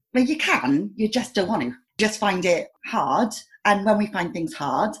Well, you just don't want to. Just find it hard. And when we find things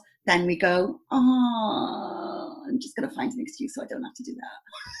hard, then we go, oh, I'm just going to find an excuse so I don't have to do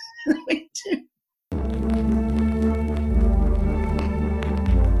that. We do.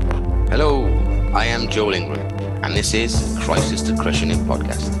 Hello, I am Joel Ingram, and this is Crisis to Crushing It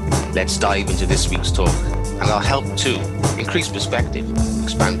podcast. Let's dive into this week's talk, and I'll help to increase perspective,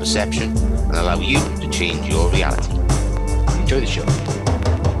 expand perception, and allow you to change your reality. Enjoy the show.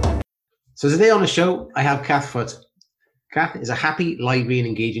 So today on the show, I have Kath Foot. Kath is a happy, lively and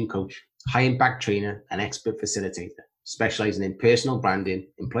engaging coach, high-impact trainer and expert facilitator, specializing in personal branding,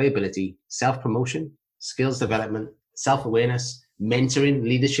 employability, self-promotion, skills development, self-awareness, mentoring,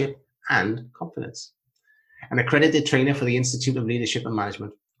 leadership, and confidence. An accredited trainer for the Institute of Leadership and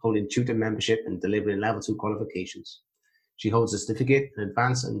Management, holding tutor membership and delivering level 2 qualifications. She holds a certificate in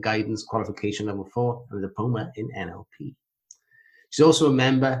advanced and guidance qualification level 4 and a diploma in NLP. She's also a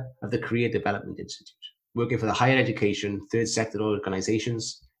member of the Career Development Institute, working for the higher education, third sector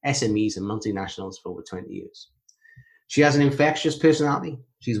organizations, SMEs and multinationals for over 20 years. She has an infectious personality.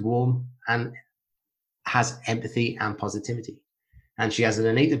 She's warm and has empathy and positivity. And she has an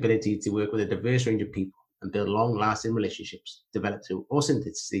innate ability to work with a diverse range of people and build long-lasting relationships developed through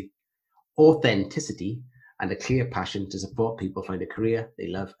authenticity, and a clear passion to support people find a career they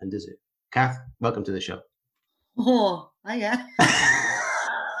love and deserve. Kath, welcome to the show. Oh, hiya.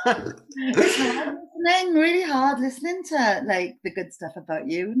 It's hard listening, really hard listening to like the good stuff about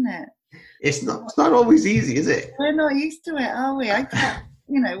you, isn't it? It's not always easy, is it? We're not used to it, are we?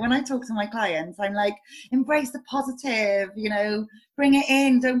 When I talk to my clients, I'm like, embrace the positive, bring it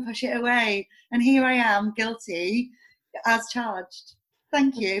in, don't push it away. And here I am, guilty as charged.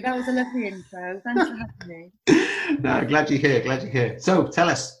 Thank you. That was a lovely intro. Thanks for having me. No, glad you're here. So tell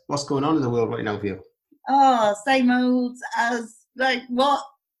us what's going on in the world right now for you. Oh, same old as like what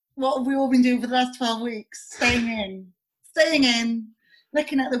have we all been doing for the last 12 weeks? Staying in,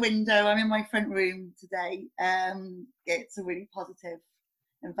 looking at the window. I'm in my front room today. It's a really positive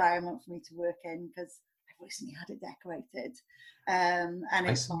environment for me to work in because I've recently had it decorated, and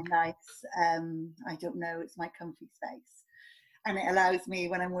it's so nice. I don't know, it's my comfy space, and it allows me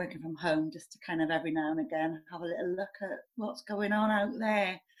when I'm working from home just to kind of every now and again have a little look at what's going on out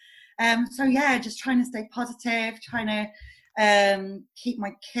there. So yeah, just trying to stay positive, trying to keep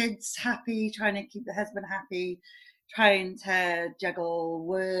my kids happy, trying to keep the husband happy, trying to juggle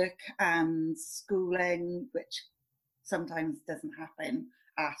work and schooling, which sometimes doesn't happen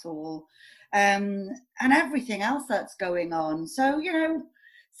at all, and everything else that's going on. So,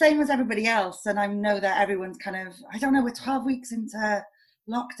 same as everybody else. And I know that everyone's kind of, I don't know, we're 12 weeks into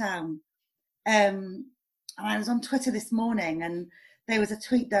lockdown. And I was on Twitter this morning and there was a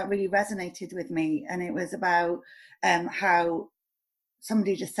tweet that really resonated with me. And it was about how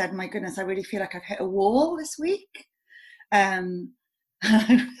somebody just said, my goodness, I really feel like I've hit a wall this week. I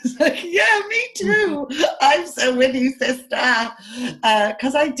was like, yeah, me too. I'm so with you, sister.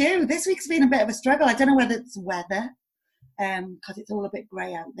 Because I do. This week's been a bit of a struggle. I don't know whether it's weather, because it's all a bit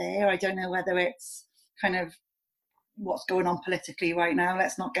grey out there. I don't know whether it's kind of what's going on politically right now.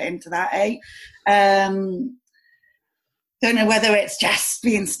 Let's not get into that, eh? Don't know whether it's just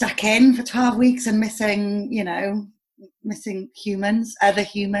being stuck in for 12 weeks and missing humans, other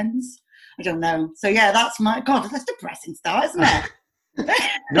humans. I don't know. So yeah, that's a depressing start, isn't it?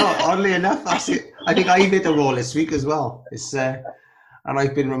 No, oddly enough, that's it. I think I hit a wall this week as well. It's and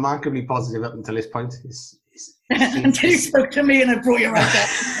I've been remarkably positive up until this point. Until you spoke to me and I brought you right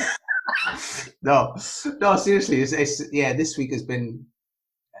up. No, seriously, this week has been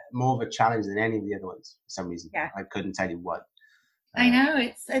more of a challenge than any of the other ones for some reason. Yeah. I couldn't tell you what. I know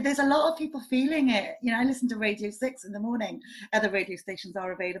there's a lot of people feeling it. I listen to Radio 6 in the morning. Other radio stations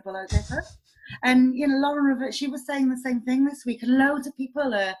are available as ever. And, Lauren, she was saying the same thing this week. And loads of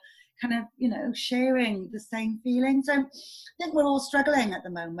people are kind of, sharing the same feeling. So I think we're all struggling at the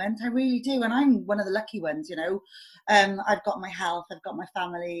moment. I really do. And I'm one of the lucky ones, I've got my health, I've got my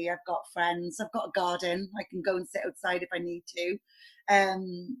family, I've got friends, I've got a garden. I can go and sit outside if I need to.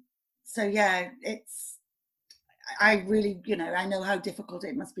 So, yeah, I really, I know how difficult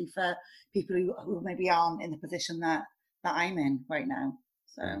it must be for people who maybe aren't in the position that I'm in right now.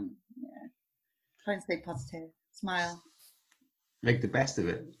 So, yeah, try and stay positive, smile. Make the best of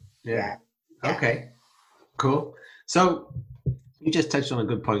it. Yeah. Okay, cool. So you just touched on a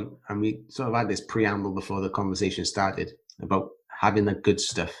good point, and we sort of had this preamble before the conversation started about having the good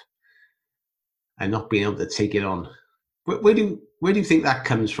stuff and not being able to take it on. Where do you think that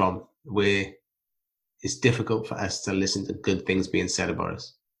comes from, where it's difficult for us to listen to good things being said about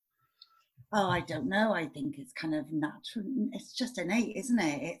us? Oh, I don't know. I think it's kind of natural. It's just innate, isn't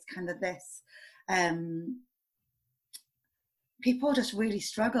it? It's kind of this. Um, People just really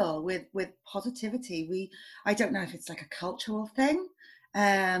struggle with positivity. I don't know if it's like a cultural thing,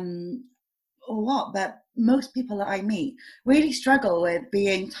 um, or what, but most people that I meet really struggle with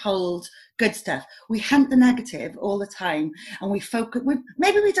being told good stuff. We hunt the negative all the time, and we focus.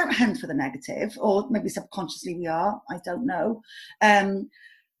 Maybe we don't hunt for the negative, or maybe subconsciously we are. I don't know.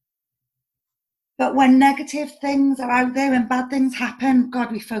 But when negative things are out there and bad things happen,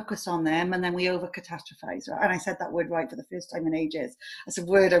 God, we focus on them and then we over catastrophize. Right? And I said that word right for the first time in ages. That's a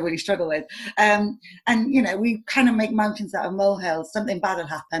word I really struggle with. And, we kind of make mountains out of molehills. Something bad will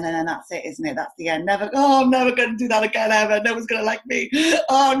happen and then that's it, isn't it? That's the end. I'm never going to do that again ever. No one's going to like me.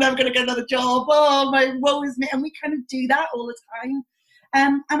 Oh, I'm never going to get another job. Oh, my woe is me. And we kind of do that all the time.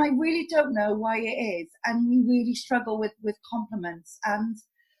 And I really don't know why it is. And we really struggle with compliments. And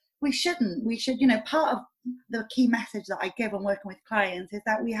we shouldn't. We should, part of the key message that I give when working with clients is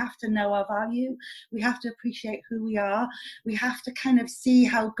that we have to know our value. We have to appreciate who we are. We have to kind of see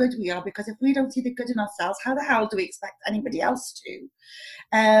how good we are, because if we don't see the good in ourselves, how the hell do we expect anybody else to?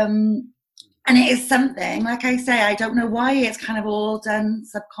 And it is something, like I say, I don't know why it's kind of all done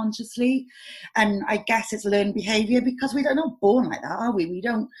subconsciously. And I guess it's learned behavior, because we're not born like that, are we? We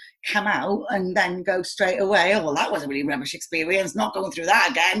don't come out and then go straight away, oh, well, that was a really rubbish experience, not going through that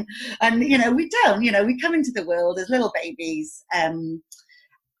again. And, we don't, we come into the world as little babies, and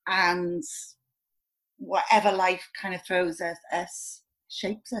whatever life kind of throws at us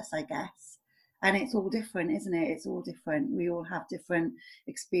shapes us, I guess. And it's all different, isn't it? It's all different. We all have different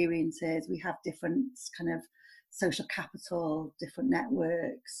experiences. We have different kind of social capital, different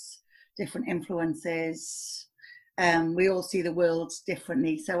networks, different influences. We all see the world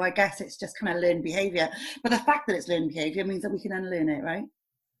differently. So I guess it's just kind of learned behavior. But the fact that it's learned behavior means that we can unlearn it, right?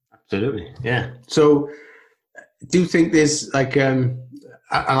 Absolutely, yeah. So do you think there's like, and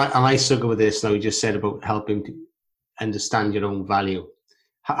I struggle with this now, you just said about helping to understand your own value.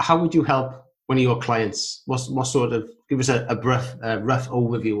 How would you help one of your clients? What sort of, give us a rough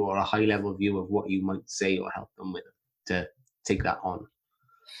overview or a high level view of what you might say or help them with to take that on?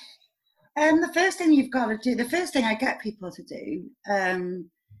 The first thing you've got to do, the first thing I get people to do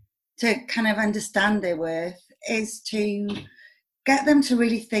to kind of understand their worth is to get them to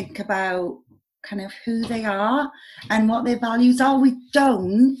really think about kind of who they are and what their values are. We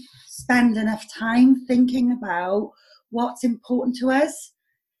don't spend enough time thinking about what's important to us.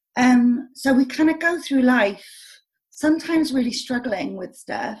 So we kind of go through life sometimes really struggling with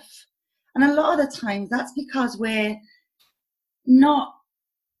stuff. And a lot of the times that's because we're not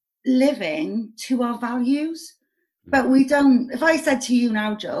living to our values. But we don't, if I said to you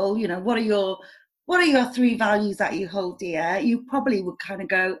now, Joel, what are your 3 values that you hold dear? You probably would kind of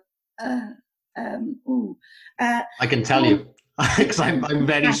go, I can tell you. Because I'm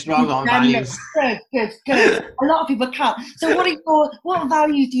very strong on values. Good. A lot of people can't. So what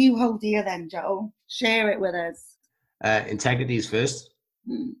values do you hold dear then, Joel? Share it with us. Integrity is first.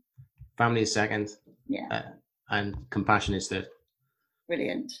 Family is second. Yeah. And compassion is third.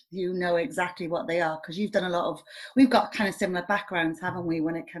 Brilliant. You know exactly what they are, because you've done we've got kind of similar backgrounds, haven't we,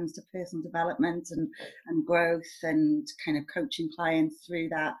 when it comes to personal development and growth and kind of coaching clients through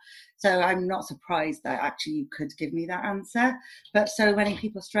that. So I'm not surprised that actually you could give me that answer. But so many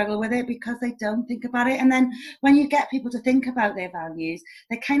people struggle with it because they don't think about it. And then when you get people to think about their values,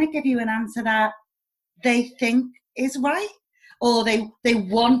 they kind of give you an answer that they think is right, or they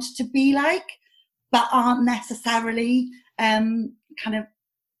want to be like, but aren't necessarily kind of,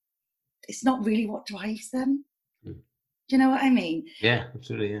 it's not really what drives them. Do you know what I mean? Yeah,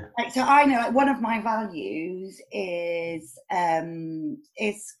 absolutely. Yeah. Like, so I know, like, one of my values is kind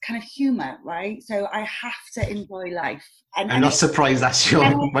of humor, right? So I have to enjoy life. I'm not surprised that's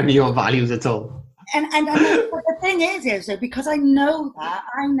one of your values at all. And the thing is so because I know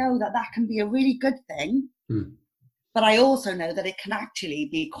that can be a really good thing. But I also know that it can actually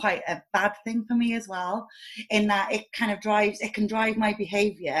be quite a bad thing for me as well, in that it kind of it can drive my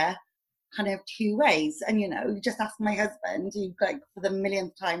behavior kind of 2 ways. And, you just ask my husband, who, like, for the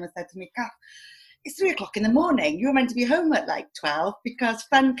millionth time has said to me, Kath, it's 3 o'clock in the morning. You're meant to be home at like 12, because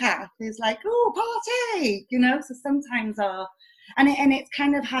fun Kath is like, oh, party, so sometimes and it's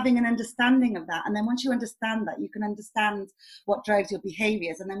kind of having an understanding of that. And then once you understand that, you can understand what drives your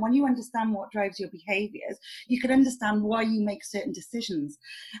behaviors. And then when you understand what drives your behaviors, you can understand why you make certain decisions.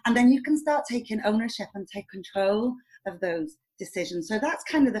 And then you can start taking ownership and take control of those decisions. So that's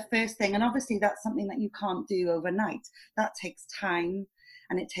kind of the first thing. And obviously that's something that you can't do overnight. That takes time.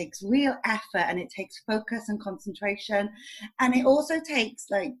 and it takes real effort, and it takes focus and concentration, and it also takes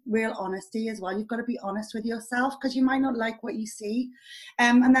like real honesty as well. You've got to be honest with yourself, because you might not like what you see,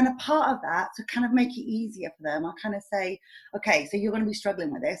 and then a part of that, to kind of make it easier for them, I'll kind of say, okay, so you're going to be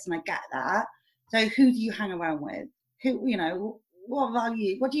struggling with this, and I get that. So who do you hang around with? Who, you know, what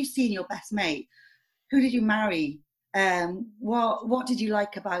do you see in your best mate? Who did you marry? What did you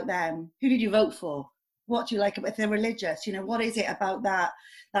like about them? Who did you vote for? What do you like about, if they're religious, you know, what is it about that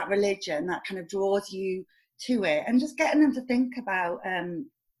religion that kind of draws you to it? And just getting them to think about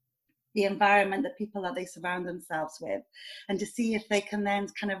the environment, the people that they surround themselves with, and to see if they can then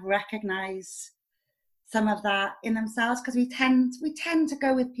kind of recognize some of that in themselves, because we tend to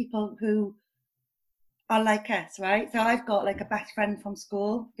go with people who are like us, right? So I've got like a best friend from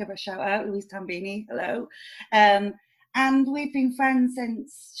school, give her a shout out, Louise Tambini, hello. And we've been friends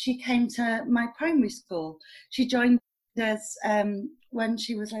since she came to my primary school. She joined us when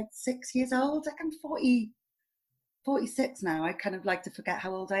she was like 6 years old. Like, I'm 46 now. I kind of like to forget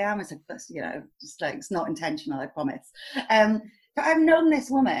how old I am. It's like, you know, just like, it's not intentional, I promise. But I've known this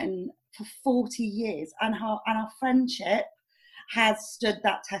woman for 40 years, and our friendship has stood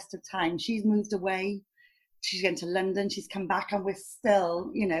that test of time. She's moved away. She's going to London. She's come back, and we're still,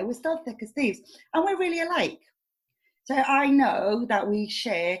 you know, we're still thick as thieves, and we're really alike. So I know that we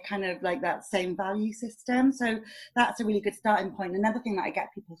share kind of like that same value system. So that's a really good starting point. Another thing that I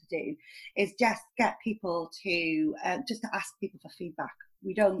get people to do is just get people to just to ask people for feedback.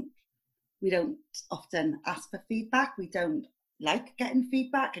 We don't often ask for feedback. We don't like getting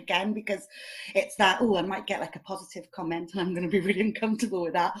feedback, again, because it's that, oh, I might get like a positive comment and I'm going to be really uncomfortable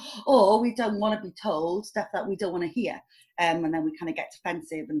with that, or we don't want to be told stuff that we don't want to hear, and then we kind of get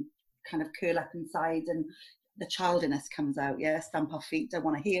defensive and kind of curl up inside, and the child in us comes out, stamp our feet, don't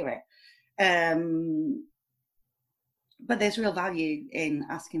want to hear it. But there's real value in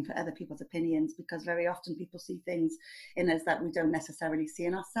asking for other people's opinions, because very often people see things in us that we don't necessarily see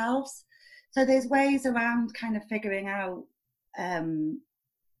in ourselves. So there's ways around kind of figuring out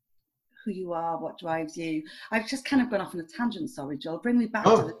who you are, what drives you. I've just kind of gone off on a tangent, sorry, Joel. Bring me back to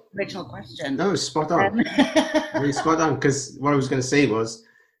the original question. No, spot on. Really spot on, because what I was going to say was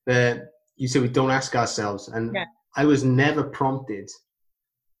that you said we don't ask ourselves, and I was never prompted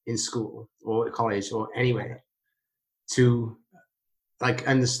in school or college or anywhere to like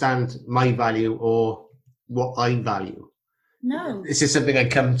understand my value or what I value. No. This is something I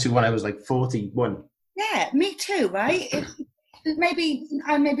come to when I was like 41. Yeah, me too, right? Maybe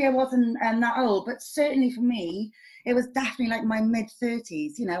I wasn't that old, but certainly for me, it was definitely like my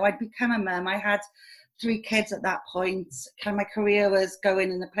mid-30s. You know, I'd become a mum. I had 3 kids at that point. Kind of my career was going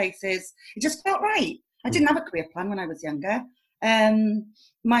in the places. It just felt right. I didn't have a career plan when I was younger.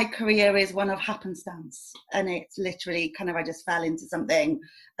 My career is one of happenstance, and it's literally kind of, I just fell into something,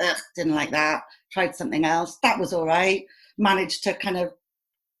 didn't like that, tried something else, that was all right, managed to kind of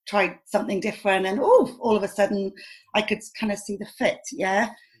try something different, and all of a sudden I could kind of see the fit,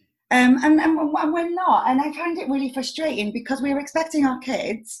 and we're not, and I find it really frustrating, because we were expecting our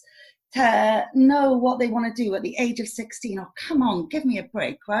kids to know what they want to do at the age of 16. Oh, come on, give me a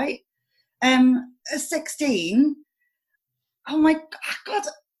break, right? At 16, oh my God,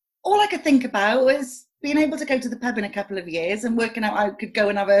 all I could think about was being able to go to the pub in a couple of years and working out I could go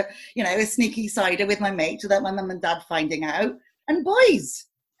and have a sneaky cider with my mate without my mum and dad finding out. And boys,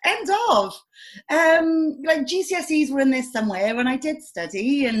 end of. Like GCSEs were in there somewhere, and I did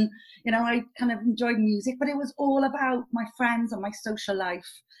study, and I kind of enjoyed music, but it was all about my friends and my social life,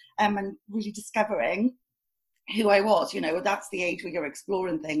 and really discovering who I was. That's the age where you're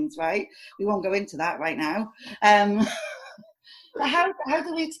exploring things, right? We won't go into that right now. But how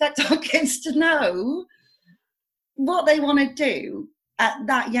do we expect our kids to know what they want to do at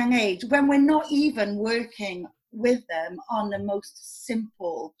that young age, when we're not even working with them on the most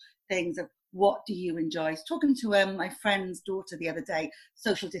simple things of what do you enjoy? I was talking to my friend's daughter the other day,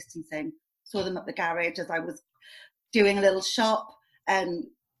 social distancing, saw them at the garage as I was doing a little shop, and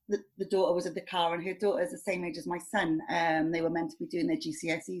the daughter was in the car, and her daughter is the same age as my son. They were meant to be doing their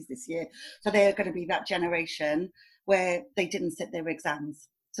GCSEs this year, so they're going to be that generation where they didn't sit their exams,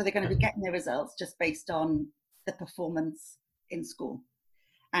 so they're going to be getting their results just based on the performance in school,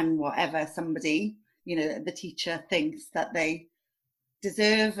 and whatever somebody, the teacher thinks that they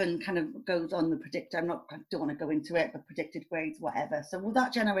deserve, and kind of goes on the predictor. I don't want to go into it, but predicted grades, whatever. So with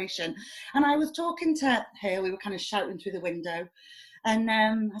that generation, and I was talking to her, we were kind of shouting through the window, and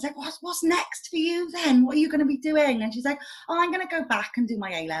I was like, what's next for you then? What are you going to be doing? And she's like, I'm going to go back and do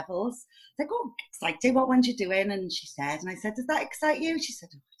my A-levels. I was like, oh, excited, what ones you doing? And she said, and I said, does that excite you? She said,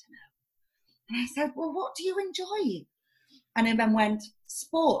 oh, I don't know. And I said, well, what do you enjoy? And her mum went,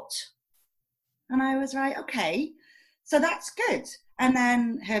 sport. And I was like, okay, so that's good. And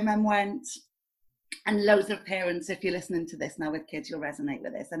then her mum went, and loads of parents, if you're listening to this now with kids, you'll resonate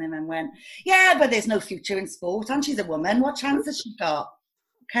with this. And her mum went, yeah, but there's no future in sport, and she's a woman. What chance has she got?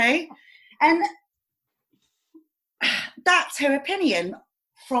 Okay. And that's her opinion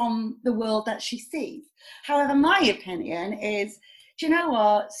from the world that she sees. However, my opinion is, do you know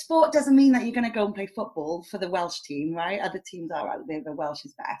what? Sport doesn't mean that you're going to go and play football for the Welsh team, right? Other teams are out there. The Welsh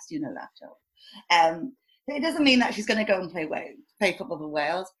is best. You know that, Joe. It doesn't mean that she's going to go and play football for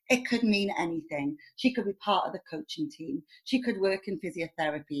Wales. It could mean anything. She could be part of the coaching team. She could work in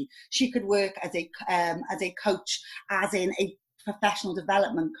physiotherapy. She could work as a coach, as in a professional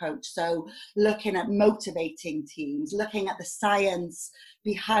development coach. So looking at motivating teams, looking at the science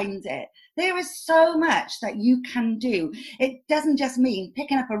behind it. There is so much that you can do. It doesn't just mean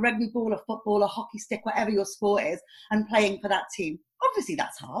picking up a rugby ball, a football, a hockey stick, whatever your sport is, and playing for that team. Obviously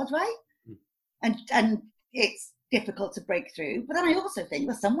that's hard, right? And it's difficult to break through. But then I also think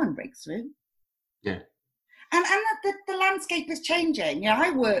that someone breaks through. Yeah. And the landscape is changing. You know, I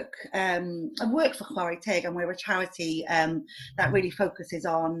work for Chwarae Teg, and we're a charity that really focuses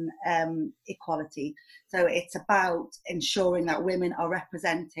on equality. So it's about ensuring that women are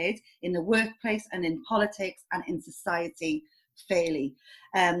represented in the workplace and in politics and in society fairly.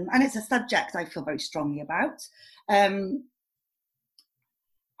 And it's a subject I feel very strongly about. And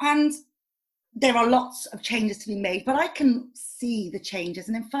there are lots of changes to be made, but I can see the changes.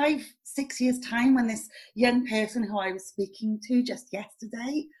 And in 5-6 years' time, when this young person who I was speaking to just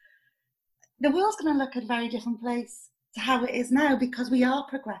yesterday, the world's going to look at a very different place to how it is now, because we are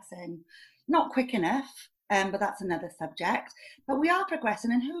progressing. Not quick enough, but that's another subject. But we are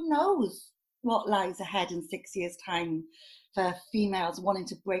progressing, and who knows what lies ahead in 6 years' time for females wanting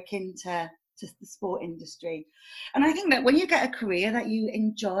to break into the sport industry. And I think that when you get a career that you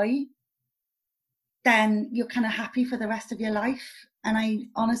enjoy, then you're kind of happy for the rest of your life. And I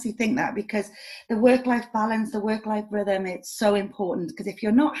honestly think that, because the work-life balance, the work-life rhythm, it's so important. Because if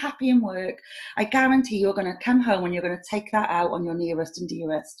you're not happy in work, I guarantee you're going to come home and you're going to take that out on your nearest and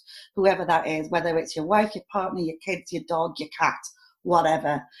dearest, whoever that is, whether it's your wife, your partner, your kids, your dog, your cat,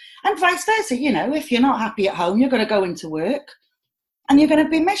 whatever. And vice versa, you know, if you're not happy at home, you're going to go into work and you're going to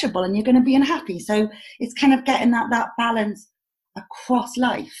be miserable and you're going to be unhappy. So it's kind of getting that balance across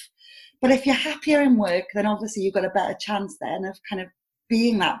life. But if you're happier in work, then obviously you've got a better chance then of kind of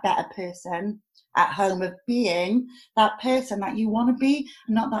being that better person at home, of being that person that you want to be,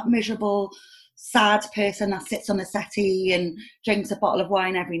 and not that miserable, sad person that sits on the settee and drinks a bottle of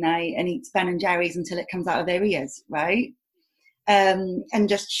wine every night and eats Ben and Jerry's until it comes out of their ears, right? And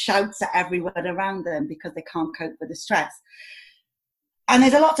just shouts at everyone around them because they can't cope with the stress. And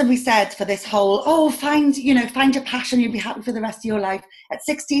there's a lot to be said for this whole, find your passion, you'll be happy for the rest of your life. At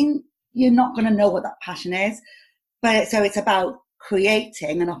 16, you're not going to know what that passion is. But so it's about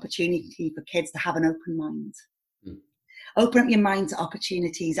creating an opportunity for kids to have an open mind. Open up your mind to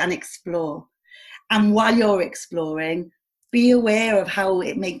opportunities and explore. And while you're exploring, be aware of how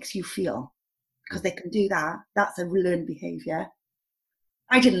it makes you feel, because they can do that. That's a learned behaviour.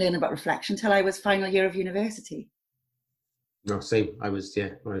 I didn't learn about reflection until I was final year of university. No, same. I was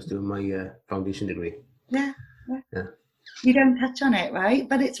doing my foundation degree. Yeah. You don't touch on it, right?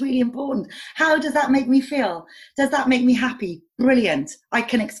 But it's really important. How does that make me feel? Does that make me happy? Brilliant. I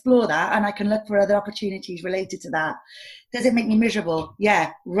can explore that and I can look for other opportunities related to that. Does it make me miserable?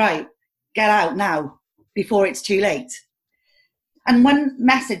 Yeah, right. Get out now before it's too late. And one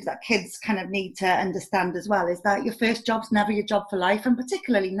message that kids kind of need to understand as well is that your first job's never your job for life. And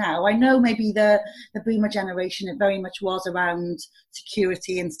particularly now, I know maybe the boomer generation, it very much was around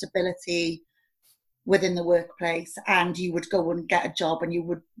security and stability within the workplace, and you would go and get a job and you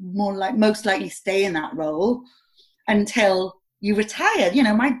would most likely stay in that role until you retired. You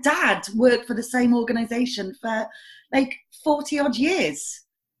know, my dad worked for the same organization for like 40 odd years.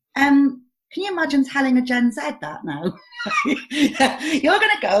 Can you imagine telling a Gen Z that now? You're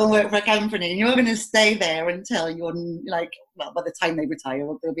going to go and work for a company and you're going to stay there until you're by the time they retire,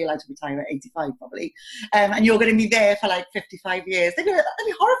 they'll be allowed to retire at 85 probably. And you're going to be there for like 55 years. They'd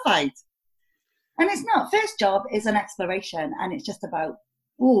be horrified. And it's not. First job is an exploration, and it's just about,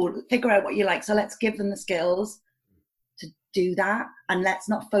 figure out what you like. So let's give them the skills to do that, and let's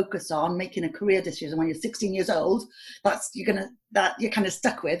not focus on making a career decision when you're 16 years old. That you're kind of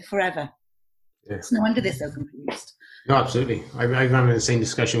stuck with forever. Yeah. It's no wonder they're so confused. No, absolutely. I'm having the same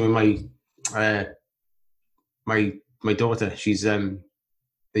discussion with my daughter. She's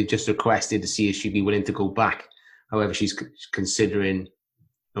they just requested to see if she'd be willing to go back. However, she's considering,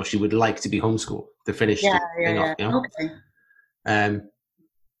 she would like to be homeschooled to finish the thing off. You know? Okay. But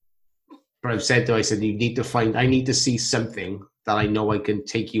I've said, I said, I need to see something that I know I can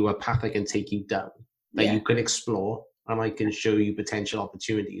take you, a path I can take you down, that you can explore, and I can show you potential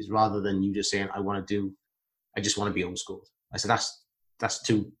opportunities, rather than you just saying, I just want to be homeschooled. I said, that's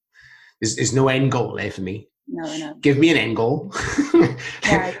too, there's no end goal there for me. No. Give me an end goal.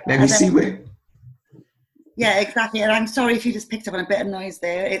 Let me see where. Yeah, exactly. And I'm sorry if you just picked up on a bit of noise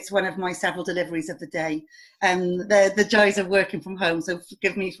there. It's one of my several deliveries of the day. The joys of working from home. So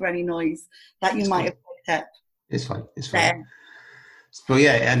forgive me for any noise that you might have picked up. It's fine. But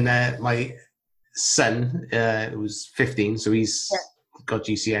yeah, and my son was 15, so he's got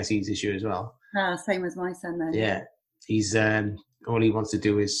GCSEs this year as well. Same as my son then. Yeah. He's all he wants to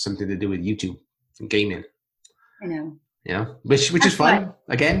do is something to do with YouTube and gaming. I know. Yeah, which is fine.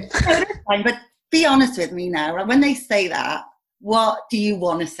 Again. No, it is fine, but be honest with me now. When they say that, what do you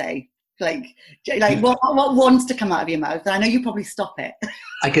want to say? Like what wants to come out of your mouth? And I know you probably stop it.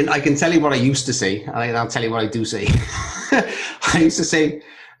 I can tell you what I used to say, and I'll tell you what I do say. I used to say,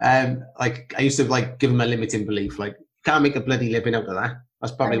 I used to give him a limiting belief, like, can't make a bloody living out of that.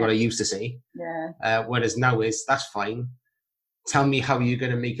 That's probably what I used to say. Yeah. Whereas now that's fine. Tell me how you're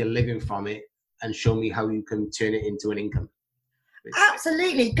going to make a living from it, and show me how you can turn it into an income.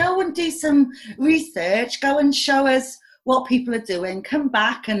 Absolutely. Go and do some research. Go and show us what people are doing. Come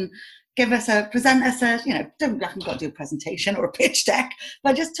back and present us don't have to do a presentation or a pitch deck,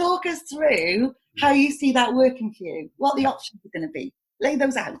 but just talk us through how you see that working for you, what the options are going to be. Lay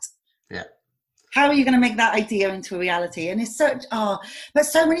those out. Yeah. How are you going to make that idea into a reality? And it's but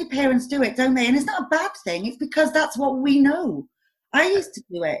so many parents do it, don't they? And it's not a bad thing. It's because that's what we know. I used to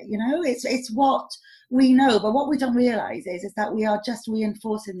do it, it's what we know, but what we don't realize is that we are just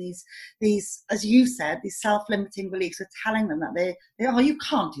reinforcing these, as you said, these self-limiting beliefs. We're telling them that you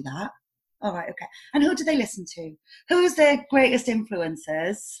can't do that. All right, okay. And who do they listen to? Who's their greatest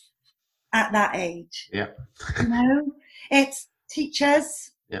influencers at that age? Yeah. It's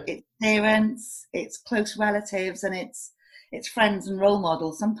teachers, yeah. It's parents, it's close relatives, and it's friends and role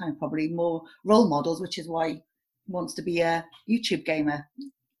models, sometimes probably more role models, which is why he wants to be a YouTube gamer.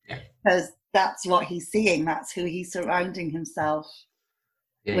 Yeah. Because that's what he's seeing. That's who he's surrounding himself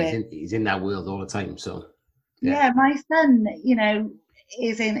with. He's in that world all the time. So yeah, my son,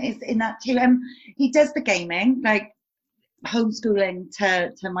 is in that too. He does the gaming, like homeschooling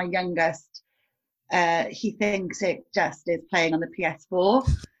to my youngest. He thinks it just is playing on the PS4.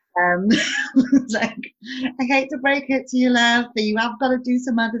 I hate to break it to you, love, but you have got to do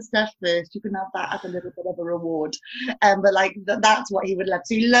some other stuff first. You can have that as a little bit of a reward. But that's what he would love.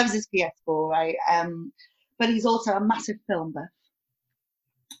 So he loves his PS4, right? But he's also a massive film buff,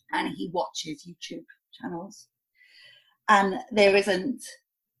 and he watches YouTube channels. And there's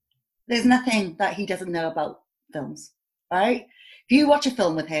nothing that he doesn't know about films, right? If you watch a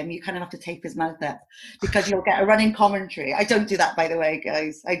film with him, you kind of have to tape his mouth up, because you'll get a running commentary. I don't do that, by the way,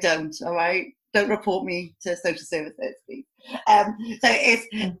 guys. I don't, all right? Don't report me to social services, please.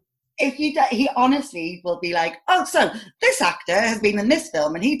 He honestly will be like, oh, so this actor has been in this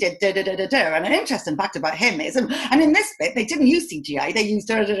film and he did da-da-da-da-da, and an interesting fact about him is, and in this bit, they didn't use CGI, they used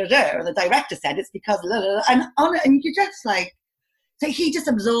da-da-da-da-da, and the director said it's because, and you're just like, so he just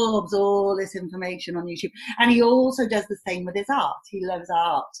absorbs all this information on YouTube. And he also does the same with his art. He loves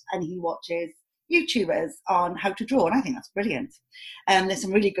art, and he watches YouTubers on how to draw. And I think that's brilliant. There's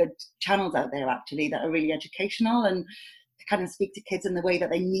some really good channels out there, actually, that are really educational and kind of speak to kids in the way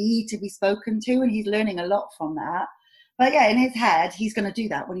that they need to be spoken to. And he's learning a lot from that. But yeah, in his head, he's going to do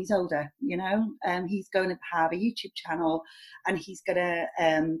that when he's older, he's going to have a YouTube channel, and he's going to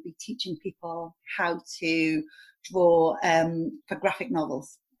be teaching people how to draw for graphic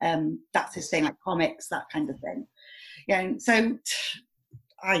novels. That's his thing, like comics, that kind of thing. So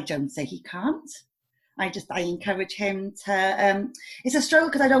I don't say he can't. I encourage him to. It's a struggle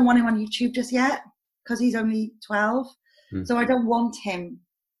because I don't want him on YouTube just yet, because he's only 12. So I don't want him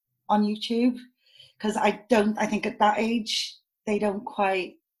on YouTube, because I think at that age they don't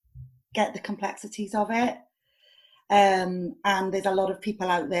quite get the complexities of it. And there's a lot of people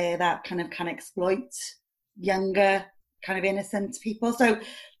out there that kind of can exploit younger, kind of innocent people. So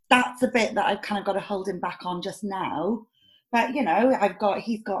that's a bit that I've kind of got to hold him back on just now. But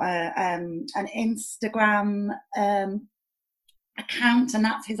he's got an Instagram account, and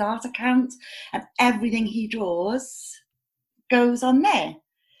that's his art account, and everything he draws goes on there.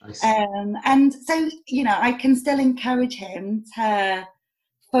 Nice. And so I can still encourage him to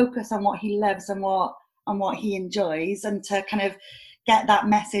focus on what he loves and what he enjoys, and to kind of get that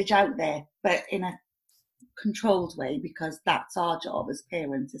message out there, but in a controlled way, because that's our job as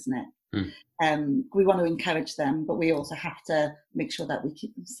parents, isn't it? Mm. We want to encourage them, but we also have to make sure that we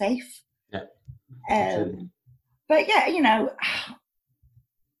keep them safe. Yeah. But yeah, you know,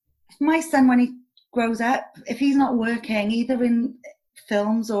 my son, when he grows up, if he's not working either in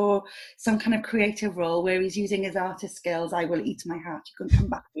films or some kind of creative role where he's using his artist skills, I will eat my hat. You can come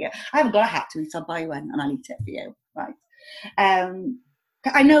back here. I haven't got a hat to eat. I'll buy one and I'll eat it for you, right?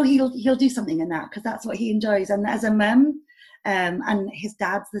 I know he'll do something in that, because that's what he enjoys. And as a mum, and his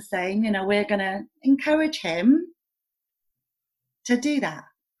dad's the same, you know, we're going to encourage him to do that.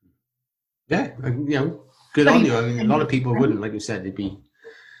 Yeah, you know, good on you. I mean, a lot of people wouldn't, like you said, it'd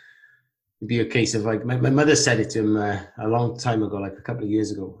be a case of like, my mother said it to him a long time ago, like a couple of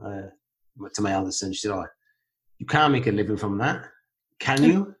years ago, to my eldest son. She said, "Oh, you can't make a living from that, can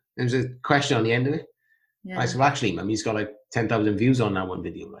you?" There was a question on the end of it. Yeah. I said, "Well, actually, Mum, he's got like 10,000 views on that one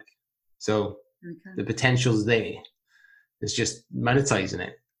video, like, so the potential's there. It's just monetizing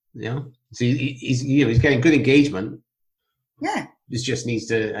it, you know. So he's getting good engagement. Yeah, it just needs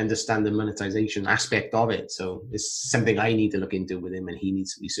to understand the monetization aspect of it. So it's something I need to look into with him, and he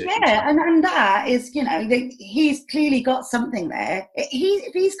needs to research. Yeah, and that is, you know, he's clearly got something there.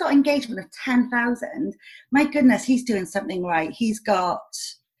 If he's got engagement of 10,000, my goodness, he's doing something right. He's got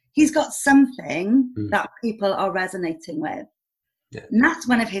something that people are resonating with. Yeah. And that's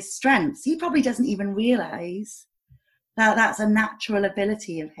one of his strengths. He probably doesn't even realize that that's a natural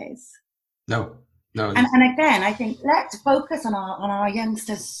ability of his. No. And again, I think let's focus on our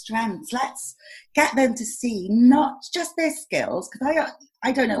youngsters' strengths. Let's get them to see not just their skills, because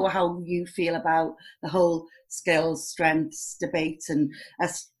I don't know how you feel about the whole skills, strengths debate, and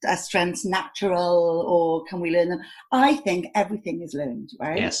are strengths natural or can we learn them? I think everything is learned,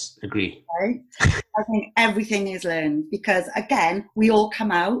 right? Yes, agree. Right? I think everything is learned, because again, we all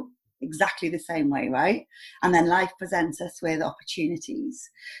come out exactly the same way, right? And then life presents us with opportunities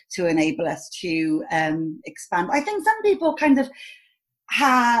to enable us to expand. I think some people kind of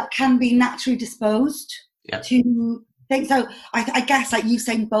can be naturally disposed to think. So I guess like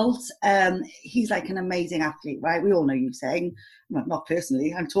Usain Bolt, he's like an amazing athlete, right? We all know Usain. Well, not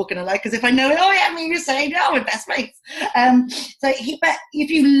personally, I'm talking like as if I know it. Oh yeah, me Usain, oh, we're best mates. But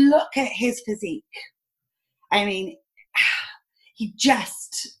if you look at his physique, I mean, he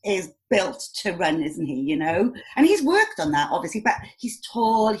just is built to run, isn't he, you know? And he's worked on that, obviously, but he's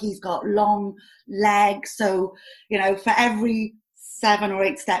tall, he's got long legs. So, you know, for every 7 or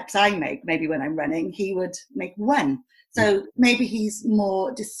 8 steps I make, maybe when I'm running, he would make 1. So maybe he's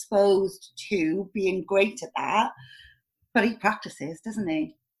more disposed to being great at that, but he practices, doesn't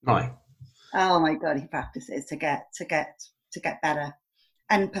he? Right. Oh my God, he practices to get better.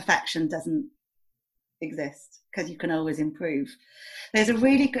 And perfection doesn't exist, because you can always improve. There's a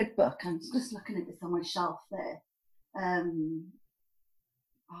really good book. I'm just looking at this on my shelf there. I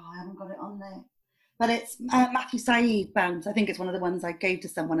haven't got it on there. But it's Matthew Syed Bounce. I think it's one of the ones I gave to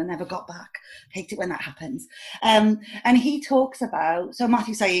someone and never got back. I hate it when that happens. And he talks about, so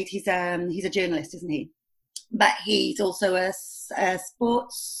Matthew Syed, he's a journalist, isn't he? But he's also a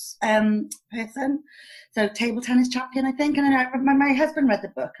sports person. So table tennis champion, I think. And my husband read the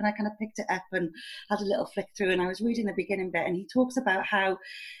book, and I kind of picked it up and had a little flick through, and I was reading the beginning bit, and he talks about how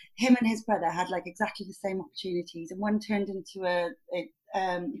him and his brother had like exactly the same opportunities, and one turned into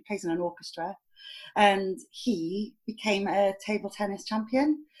he plays in an orchestra, and he became a table tennis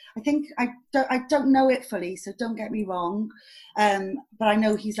champion. I think I don't know it fully, so don't get me wrong, but I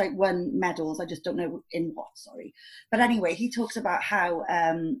know he's like won medals. I just don't know in what. Sorry, but anyway, he talks about how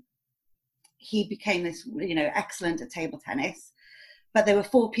he became this, you know, excellent at table tennis, but there were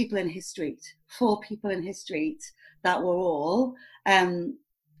 4 people in his street that were all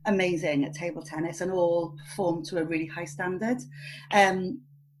amazing at table tennis and all performed to a really high standard. And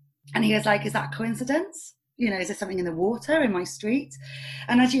he was like, is that coincidence? You know, is there something in the water in my street?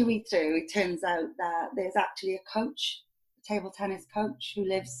 And as you read through, it turns out that there's actually a coach, a table tennis coach, who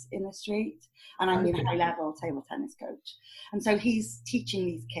lives in the street. And I mean high level table tennis coach. And so he's teaching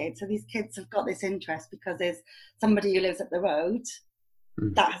these kids. So these kids have got this interest because there's somebody who lives up the road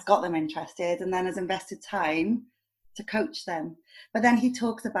that has got them interested and then has invested time to coach them. But then he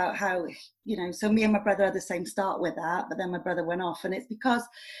talks about how, you know, so me and my brother had the same start with that, but then my brother went off, and it's because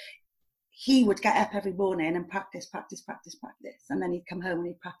he would get up every morning and practice. And then he'd come home and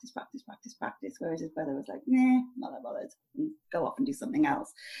he'd practice. Whereas his brother was like, nah, not that bothered, and go off and do something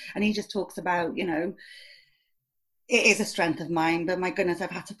else. And he just talks about, you know, it is a strength of mine, but my goodness,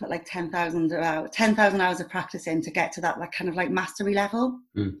 I've had to put like 10,000 hours of practice in to get to that like kind of like mastery level.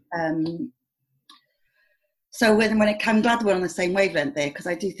 So I'm glad we're on the same wavelength there, because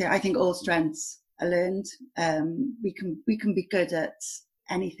I think all strengths I learned. We can be good at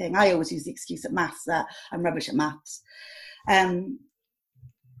anything. I always use the excuse at maths that I'm rubbish at maths. And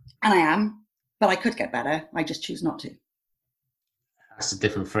I am, but I could get better. I just choose not to. That's a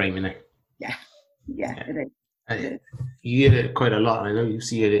different frame, isn't it? Yeah, it is. You hear it quite a lot. I know you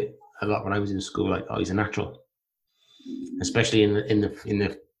see it a lot when I was in school. Like, oh, he's a natural, especially in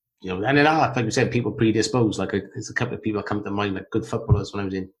the and then like you said, people predisposed. Like there's a couple of people that come to mind, like good footballers when I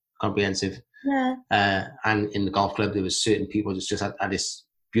was in comprehensive. Yeah. And in the golf club, there was certain people just had this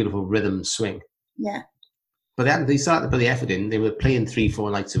beautiful rhythm swing. Yeah. But they started to put the effort in. They were playing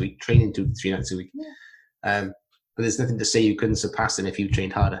 3-4 nights a week, training 2-3 nights a week. Yeah. But there's nothing to say you couldn't surpass them if you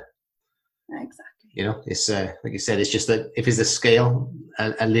trained harder. Exactly. It's like you said, it's just that if it's a scale,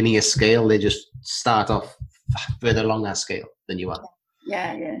 a linear scale, they just start off further along that scale than you are.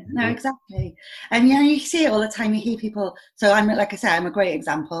 Yeah. No, exactly. And you see it all the time. You hear people. So I'm, like I say, I'm a great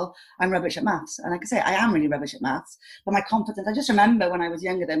example. I'm rubbish at maths, and like I say, I am really rubbish at maths. But my confidence. I just remember when I was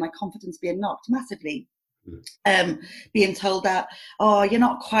younger, though, my confidence being knocked massively. Being told that, oh, you're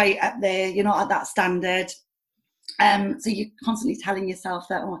not quite at there, you're not at that standard. So you're constantly telling yourself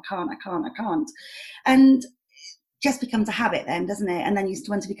that, oh, I can't. And just becomes a habit then, doesn't it? And then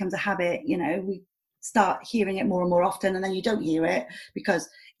once it becomes a habit, we start hearing it more and more often, and then you don't hear it because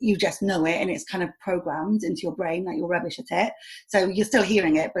you just know it, and it's kind of programmed into your brain that you're rubbish at it. So you're still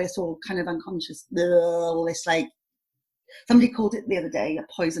hearing it, but it's all kind of unconscious. All this, like, somebody called it the other day a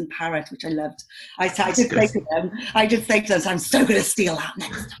poison parrot, which I loved. I did say to them, so I'm so going to steal that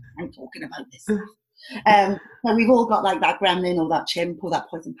next time I'm talking about this stuff. So we've all got like that gremlin or that chimp or that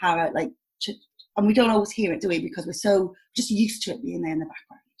poison parrot, like, and we don't always hear it, do we? Because we're so just used to it being there in the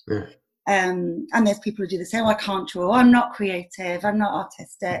background. Yeah. And there's people who do the same. Oh, I can't draw. I'm not creative. I'm not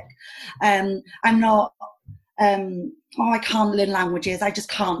artistic. I'm not. I can't learn languages. I just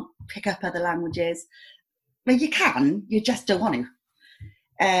can't pick up other languages. But you can. You just don't want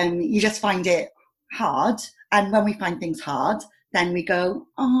to. You just find it hard. And when we find things hard, then we go,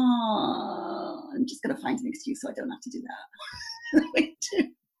 oh, I'm just going to find an excuse so I don't have to do that. We do.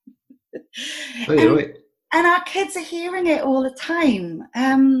 Oh, you're right. And our kids are hearing it all the time.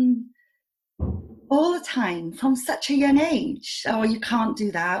 All the time from such a young age. Oh, you can't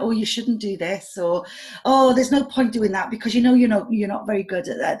do that, or you shouldn't do this, or oh, there's no point doing that because you're not very good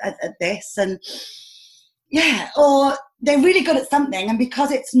at this, and or they're really good at something, and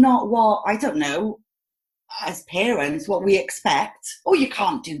because it's not what, I don't know, as parents, what we expect, oh, you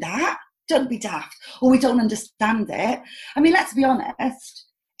can't do that, don't be daft, or we don't understand it. I mean, let's be honest,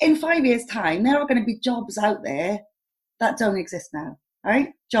 in 5 years' time, there are going to be jobs out there that don't exist now,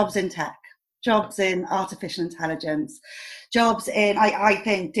 right? Jobs in tech, jobs in artificial intelligence, jobs in, I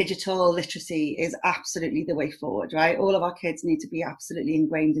think digital literacy is absolutely the way forward, right? All of our kids need to be absolutely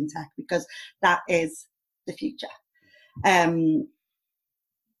ingrained in tech because that is the future. So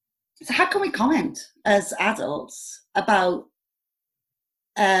how can we comment as adults about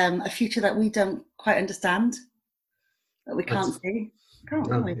a future that we don't quite understand, that we can't see?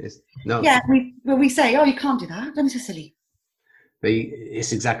 No. Yeah, we say, oh, you can't do that. Don't be so silly.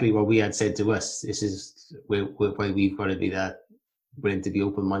 It's exactly what we had said to us. This is why we've got to be that willing to be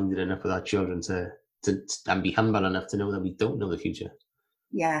open-minded enough with our children to and be humble enough to know that we don't know the future.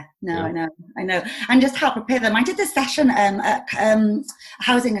 Yeah, no, I know. And just help prepare them. I did this session at a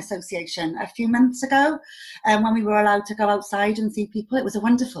housing association a few months ago when we were allowed to go outside and see people. It was a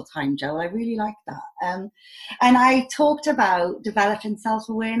wonderful time, Joel. I really liked that. And I talked about developing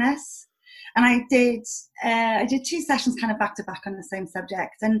self-awareness. And I did 2 sessions kind of back to back on the same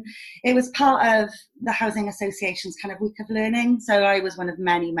subject. And it was part of the Housing Association's kind of week of learning. So I was one of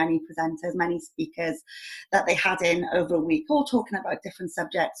many, many presenters, many speakers that they had in over a week, all talking about different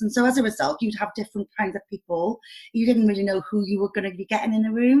subjects. And so as a result, you'd have different kinds of people. You didn't really know who you were going to be getting in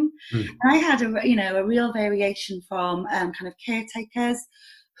the room. And I had a real variation from kind of caretakers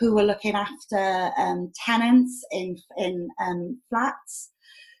who were looking after tenants in flats,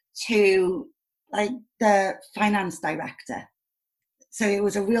 to like the finance director. So it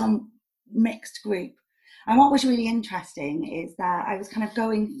was a real mixed group. And what was really interesting is that I was kind of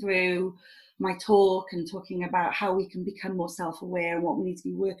going through my talk and talking about how we can become more self-aware and what we need to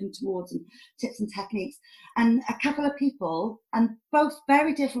be working towards and tips and techniques. And a couple of people, and both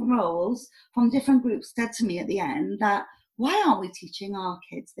very different roles from different groups, said to me at the end that, why aren't we teaching our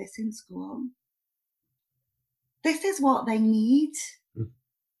kids this in school? This is what they need.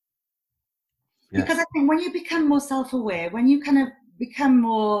 Yeah. Because I think when you become more self-aware, when you kind of become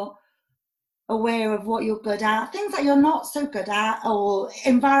more aware of what you're good at, things that you're not so good at, or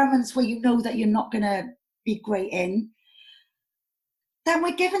environments where you know that you're not going to be great in, then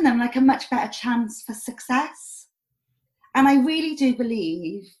we're giving them like a much better chance for success. And I really do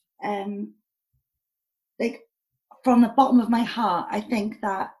believe, like from the bottom of my heart, I think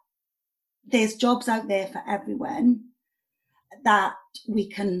that there's jobs out there for everyone that we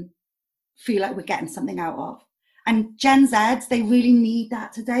can feel like we're getting something out of. And Gen Zs, they really need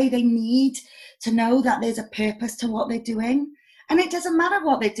that today. They need to know that there's a purpose to what they're doing. And it doesn't matter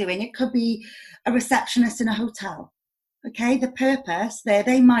what they're doing. It could be a receptionist in a hotel. Okay, the purpose there,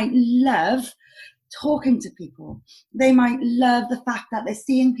 they might love talking to people. They might love the fact that they're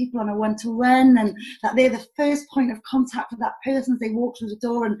seeing people on a one-to-one and that they're the first point of contact with that person as they walk through the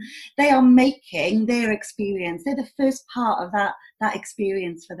door, and they are making their experience. They're the first part of that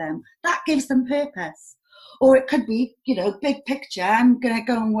experience for them. That gives them purpose. Or it could be, big picture, I'm going to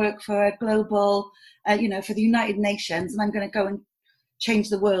go and work for a global, for the United Nations, and I'm going to go and change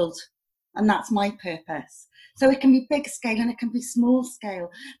the world. And that's my purpose. So it can be big scale and it can be small scale.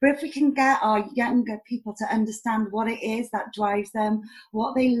 But if we can get our younger people to understand what it is that drives them,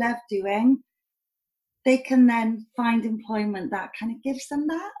 what they love doing, they can then find employment that kind of gives them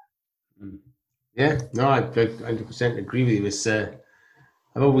that. Yeah, no, I 100% agree with you. It's, I've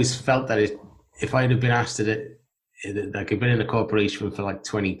always felt that if I'd have been asked to like I've been in a corporation for like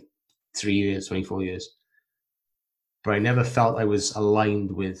 23 years, 24 years, but I never felt I was aligned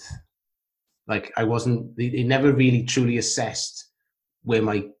with, like I wasn't, they never really truly assessed where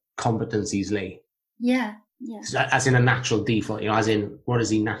my competencies lay. Yeah. So as in a natural default, as in what is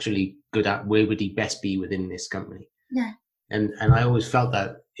he naturally good at? Where would he best be within this company? Yeah. And I always felt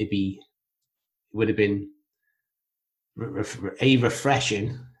that it would have been A,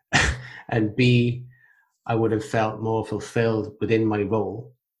 refreshing, and B, I would have felt more fulfilled within my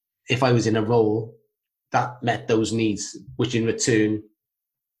role if I was in a role that met those needs, which in return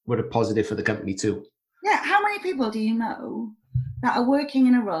were a positive for the company too. Yeah. How many people do you know that are working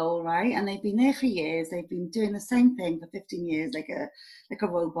in a role, right? And they've been there for years. They've been doing the same thing for 15 years, like a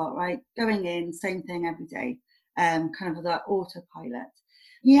robot, right? Going in, same thing every day, kind of that autopilot.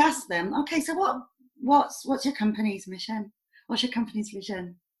 You ask them, okay, so what's your company's mission? What's your company's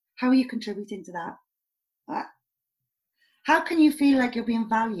vision? How are you contributing to that? How can you feel like you're being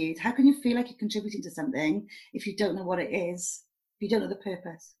valued? How can you feel like you're contributing to something if you don't know what it is? If you don't know the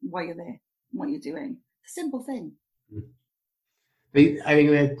purpose, why you're there, what you're doing? It's a simple thing. I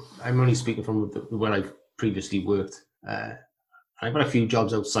think I'm only speaking from where I've previously worked. I've got a few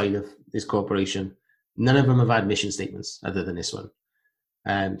jobs outside of this corporation. None of them have had mission statements other than this one.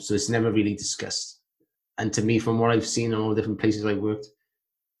 So it's never really discussed. And to me, from what I've seen in all the different places I've worked,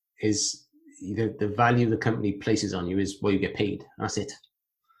 is the value the company places on you is what you get paid. That's it.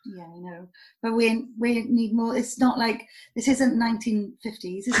 Yeah, I know. But we need more. It's not like, this isn't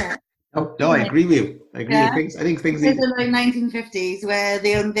 1950s, is it? Oh, no, I agree with you. I think things It's like 1950s where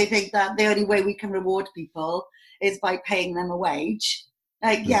they think that the only way we can reward people is by paying them a wage.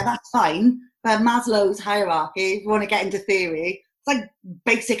 Like, yeah, that's fine. But Maslow's hierarchy, if you want to get into theory, it's like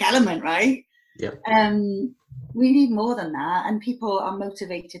basic element, right? Yeah. We need more than that, and people are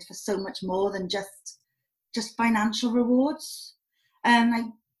motivated for so much more than just financial rewards.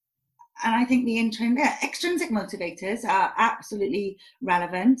 And I think the extrinsic motivators are absolutely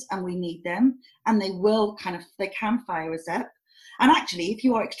relevant, and we need them, and they can fire us up. And actually, if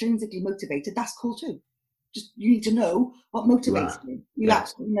you are extrinsically motivated, that's cool too. Just, you need to know what motivates you. You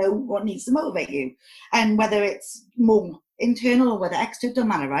absolutely know what needs to motivate you, and whether it's more internal or whether external, don't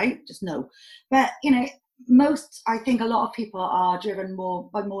matter, right? Just know. But I think a lot of people are driven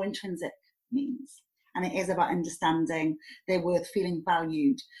by more intrinsic means, and it is about understanding their worth, feeling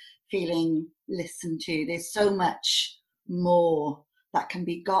valued, feeling listened to. There's so much more that can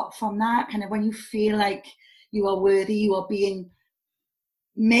be got from that. Kind of when you feel like you are worthy, you are being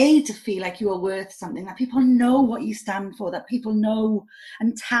made to feel like you are worth something, that people know what you stand for, that people know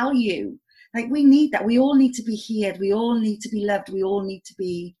and tell you. Like, we need that. We all need to be heard. We all need to be loved. We all need to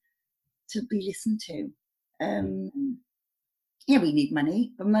be listened to. Yeah, we need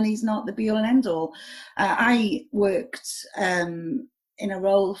money, but money's not the be all and end all. I worked in a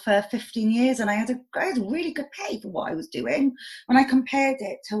role for 15 years, and I had really good pay for what I was doing. When I compared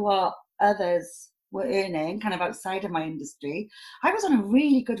it to what others were earning kind of outside of my industry, I was on a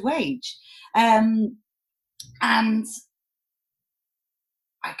really good wage. And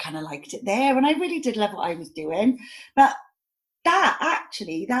I kind of liked it there, and I really did love what I was doing. But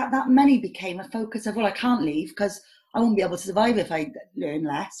that money became a focus of, well, I can't leave because I won't be able to survive if I learn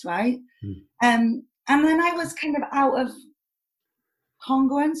less, right? And then I was kind of out of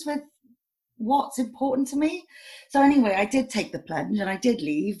congruence what's important to me. So anyway, I did take the plunge and I did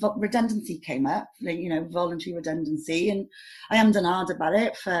leave. Redundancy came up, voluntary redundancy, and I am hard about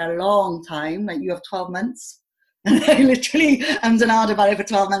it for a long time. Like, you have 12 months. And I literally am hard about it for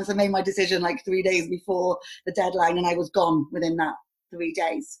 12 months. I made my decision like 3 days before the deadline, and I was gone within that 3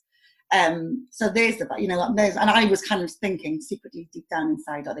 days. So there's and I was kind of thinking secretly deep down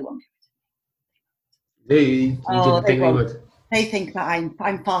inside, they won't give it to me. You didn't think they would? They think that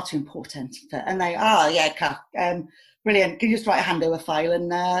I'm far too important, and they Kath, brilliant. Can you just write a handover file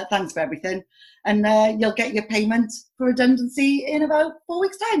and thanks for everything, and you'll get your payment for redundancy in about 4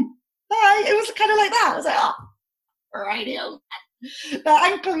 weeks' time. Bye. It was kind of like that. I was like, rightio.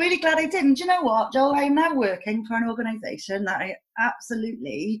 But I'm really glad I didn't. Do you know what, Joel? I'm now working for an organisation that I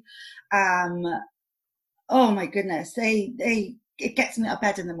absolutely, oh my goodness, it gets me out of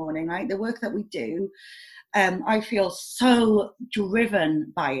bed in the morning, right? The work that we do, I feel so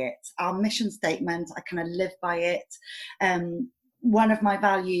driven by it. Our mission statement, I kind of live by it. One of my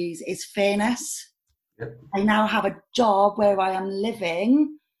values is fairness. Yep. I now have a job where I am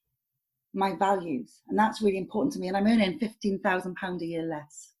living my values, and that's really important to me, and I'm earning £15,000 a year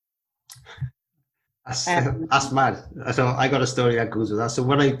less. That's mad. So I got a story that goes with that. So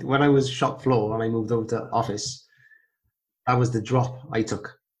when I was shop floor and I moved over to office, that was the drop I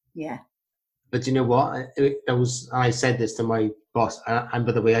took. Yeah. But you know what? I said this to my boss, and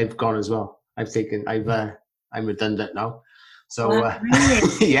by the way, I've gone as well. I'm redundant now. So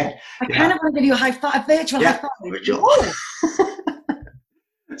really? yeah. I kind of want to give you a virtual high five.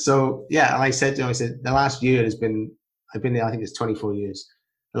 So yeah, and I said the last year I've been there, I think it's 24 years.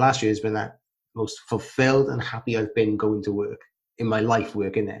 The last year has been that most fulfilled and happy I've been going to work in my life,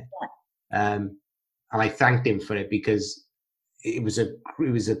 working there. Yeah. And I thanked him for it, because it was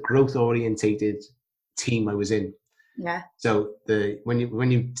a growth orientated team I was in. Yeah. So when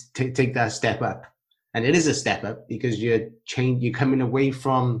you take that step up, and it is a step up, because you're coming away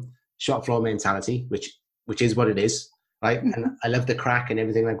from shop floor mentality, which is what it is. Right. Mm-hmm. And I love the crack and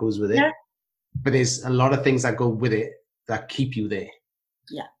everything that goes with it. Yeah. But there's a lot of things that go with it that keep you there.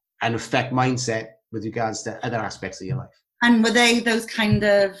 Yeah. And affect mindset with regards to other aspects of your life. And were they those kind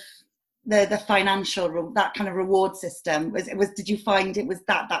of the financial, that kind of reward system? Did you find it was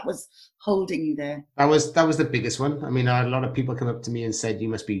that was holding you there? That was the biggest one. I mean, I had a lot of people come up to me and said, "You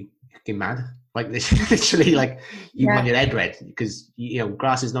must be fucking mad." Like, literally, like, you want your head red, because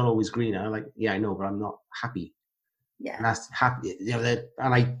grass is not always greener. Like, yeah, I know, but I'm not happy. Yeah. And that's happy, and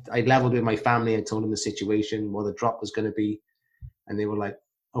I leveled with my family. I told them the situation, what the drop was going to be, and they were like,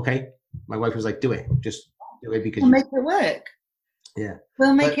 "Okay." My wife was like, "Do it, just do it, because we'll make it work." Yeah,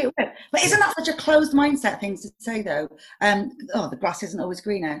 we'll make it work. But isn't that such a closed mindset thing to say, though? The grass isn't always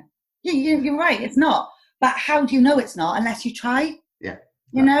greener. You're right, it's not. But how do you know it's not unless you try? Yeah.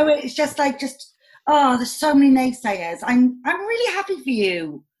 It's just there's so many naysayers. I'm really happy for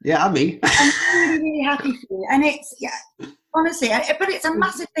you. Yeah, me. I'm really, really happy for you. And it's, honestly, but it's a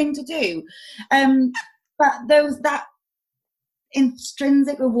massive thing to do. But that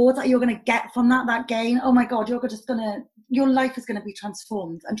intrinsic rewards that you're going to get from that gain, oh my God, your life is going to be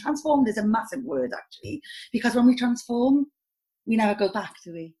transformed. And transformed is a massive word, actually, because when we transform, we never go back,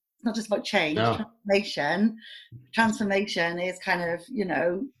 do we? It's not just about change. No. Transformation is kind of,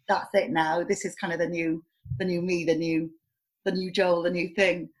 that's it now. This is kind of the new me, the new Joel, the new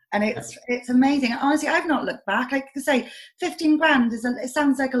thing. And it's amazing. Honestly, I've not looked back. Like I say, 15 grand it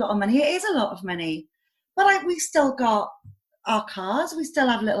sounds like a lot of money. It is a lot of money. But we still got our cars. We still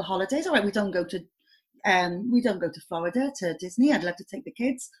have little holidays. All right, we don't go to Florida, to Disney. I'd love to take the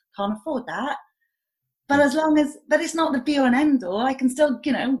kids. Can't afford that. But but it's not the be all and end all. I can still,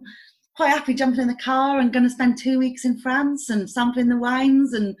 quite happy jumping in the car and going to spend 2 weeks in France and sampling the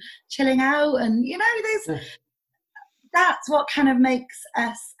wines and chilling out. And, that's what kind of makes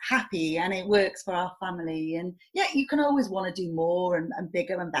us happy, and it works for our family. And yeah, you can always want to do more and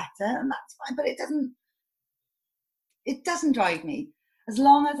bigger and better, and that's fine. But it doesn't drive me. As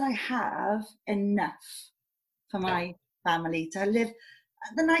long as I have enough for my family to live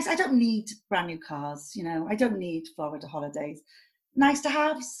I don't need brand new cars, I don't need Florida holidays. Nice to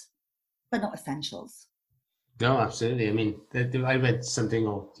haves, but not essentials. No, absolutely. I mean, I read something,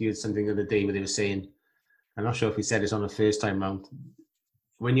 or you had something the other day where they were saying, I'm not sure if we said this on the first time round,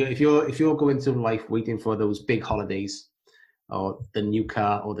 if you're going through life waiting for those big holidays, or the new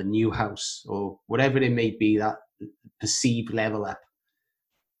car, or the new house, or whatever it may be, that perceived level up,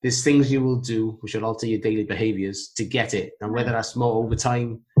 there's things you will do which will alter your daily behaviors to get it. And whether that's more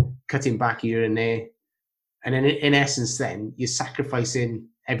overtime, cutting back here and there. And then in essence, then you're sacrificing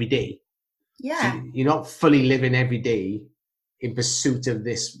every day. Yeah. So you're not fully living every day in pursuit of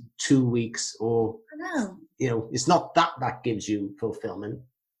this 2 weeks, or it's not that gives you fulfillment.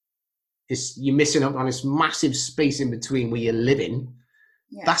 It's you're missing out on this massive space in between where you're living.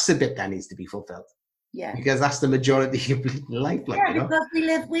 Yeah. That's the bit that needs to be fulfilled. Yeah, because that's the majority of your life.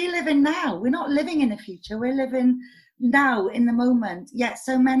 Because we live in now. We're not living in the future. We're living now in the moment. Yet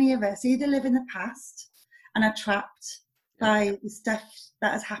so many of us either live in the past and are trapped by the stuff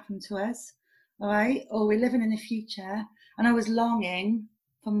that has happened to us, all right, or we're living in the future and I was longing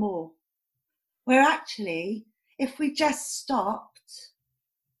for more. Where actually, if we just stopped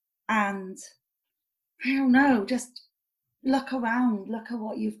and I don't know, just look around, look at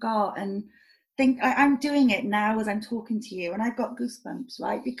what you've got, and think. I'm doing it now as I'm talking to you, and I've got goosebumps,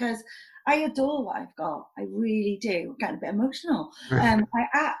 right? Because I adore what I've got. I really do. I'm getting a bit emotional. I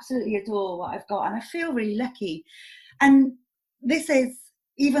absolutely adore what I've got, and I feel really lucky. And this is,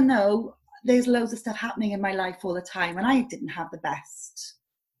 even though there's loads of stuff happening in my life all the time, and I didn't have the best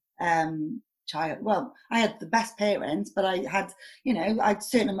child. Well, I had the best parents, but I had, I had a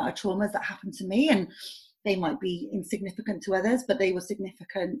certain amount of traumas that happened to me, and they might be insignificant to others, but they were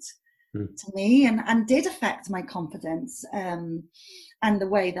significant to me, and did affect my confidence and the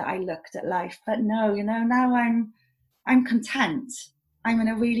way that I looked at life. But no, now I'm content. I'm in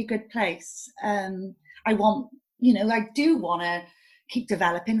a really good place. I do want to keep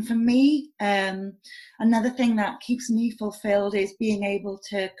developing. For me, another thing that keeps me fulfilled is being able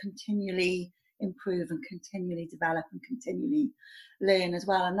to continually improve and continually develop and continually learn as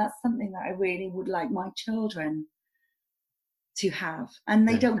well. And that's something that I really would like my children to have, and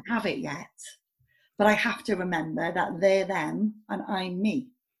they don't have it yet, but I have to remember that they're them and I'm me.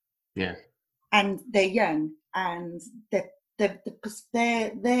 And they're young, and their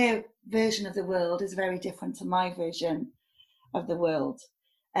version of the world is very different to my version of the world,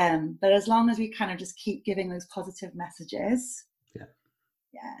 but as long as we kind of just keep giving those positive messages,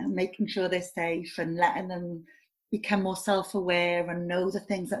 and making sure they're safe and letting them become more self-aware and know the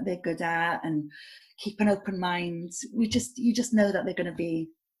things that they're good at and keep an open mind, you just know that they're going to be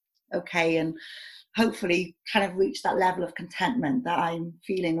okay, and hopefully kind of reach that level of contentment that I'm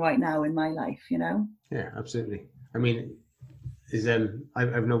feeling right now in my life. Yeah, absolutely. I mean,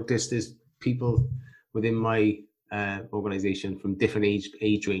 I've noticed there's people within my organization from different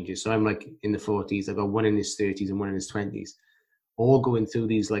age ranges. So I'm like in the 40s. I've got one in his 30s and one in his 20s, all going through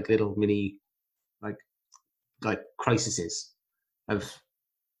these like little mini like crises of,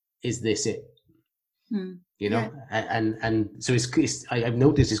 is this it? And so I've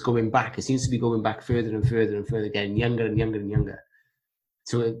noticed it's going back. It seems to be going back further and further and further, getting younger and younger and younger.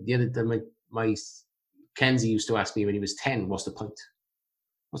 So the other day, my Kenzie used to ask me when he was 10, what's the point?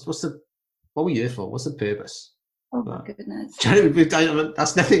 What were you here for? What's the purpose? Oh my goodness.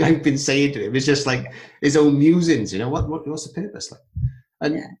 That's nothing I've been saying to him. It's just like his own musings, what's the purpose? Like,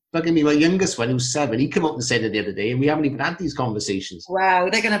 and look at me, my youngest one, who's 7, he came up and said it the other day, and we haven't even had these conversations. Wow,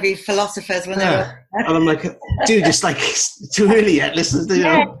 they're going to be philosophers when they're... And I'm like, dude, just like, it's too early yet. Listen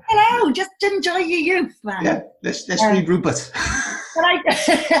to, hello, just enjoy your youth, man. Yeah, let's read Rupert.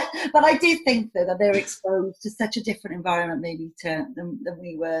 But I do think that they're exposed to such a different environment maybe than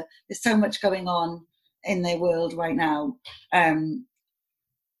we were. There's so much going on in their world right now.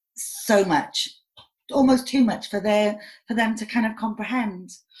 So much. Almost too much for them to kind of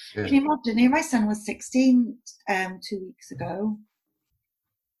comprehend. Can you imagine? My son was 16 2 weeks ago.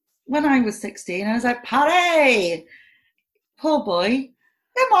 When I was 16, I was like, Paddy, poor boy,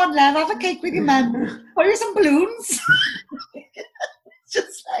 come on, love, have a cake with your mum. Pour you some balloons.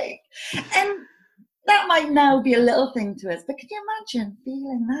 Just like, and that might now be a little thing to us, but can you imagine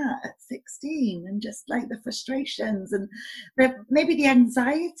feeling that at 16 and just like the frustrations and maybe the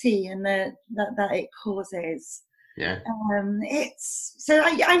anxiety and that it causes? It's so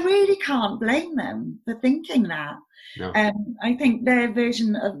I really can't blame them for thinking that. No. I think their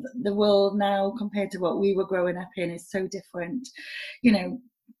version of the world now compared to what we were growing up in is so different,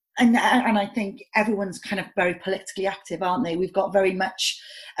 and I think everyone's kind of very politically active, aren't they? We've got very much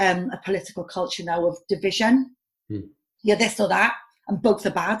a political culture now of division. You're this or that, and both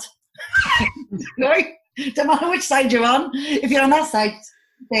are bad. Right? Don't matter which side you're on. If you're on that side,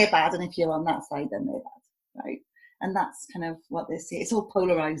 they're bad, and if you're on that side, then they're bad, right? And that's kind of what they see. It's all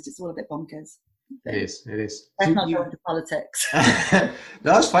polarized. It's all a bit bonkers. It is. Let's not go into politics. No,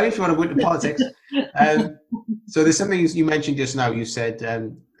 that's fine if you want to go into politics. So there's something you mentioned just now. You said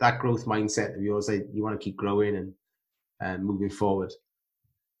that growth mindset of yours, that you want to keep growing and moving forward.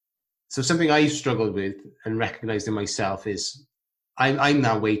 So something I've struggled with and recognized in myself is I'm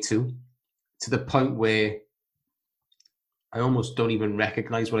that way too, to the point where I almost don't even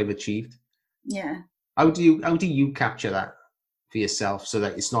recognize what I've achieved. Yeah. How do you capture that? for yourself, so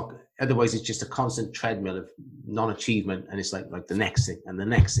that it's not, otherwise it's just a constant treadmill of non-achievement, and it's like the next thing and the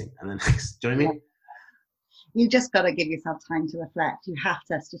next thing and the next. Do you know what I mean? You just got to give yourself time to reflect. You have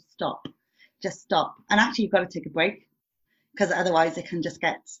to just stop. And actually you've got to take a break, because otherwise it can just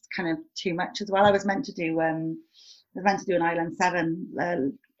get kind of too much as well. I was meant to do an Island 7, I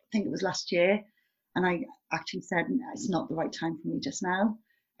think it was last year, and I actually said it's not the right time for me just now.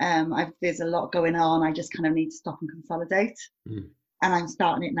 There's a lot going on. I just kind of need to stop and consolidate. And I'm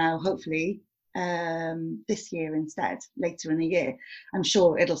starting it now, hopefully this year instead, later in the year. I'm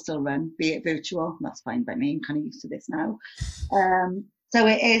sure it'll still run, be it virtual. That's fine by me. I'm kind of used to this now. So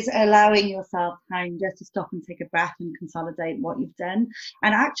it is allowing yourself time just to stop and take a breath and consolidate what you've done,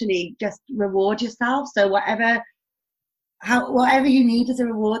 and actually just reward yourself. So whatever you need as a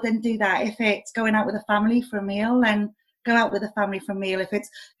reward, then do that. If it's going out with a family for a meal, then go out with a family for a meal. If it's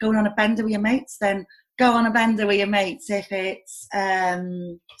going on a bender with your mates, then go on a bender with your mates. If it's, I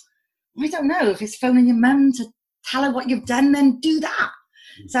don't know, if it's phoning your mum to tell her what you've done, then do that.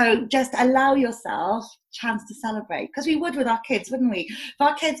 So just allow yourself a chance to celebrate, because we would with our kids, wouldn't we? If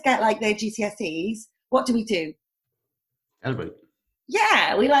our kids get like their GCSEs, what do we do? Celebrate.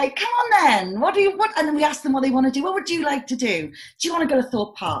 Yeah, we like, come on then. What? And then we ask them what they want to do. What would you like to do? Do you want to go to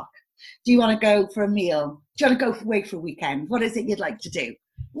Thorpe Park? Do you want to go for a meal? Do you want to go away for a weekend? What is it you'd like to do?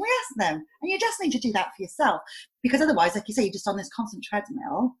 We ask them, and you just need to do that for yourself, because otherwise, like you say, you're just on this constant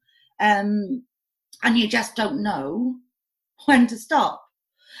treadmill, and you just don't know when to stop.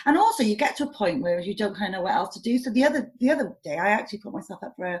 And also, you get to a point where you don't kind of know what else to do. So the other day, I actually put myself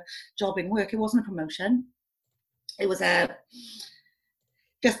up for a job in work. It wasn't a promotion. It was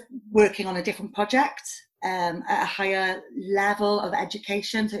just working on a different project at a higher level of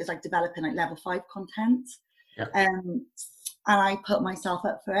education. So it was like developing like level 5 content. Yeah. And I put myself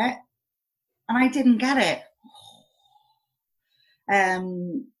up for it, and I didn't get it.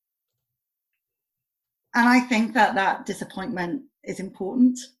 And I think that disappointment is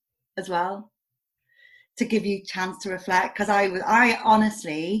important as well, to give you a chance to reflect, because I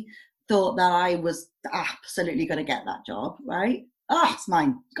honestly thought that I was absolutely going to get that job, right? It's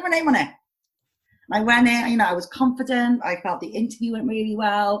mine. It's got my name on it. I went in, I was confident. I felt the interview went really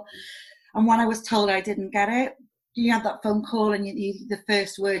well. And when I was told I didn't get it, you have that phone call, and the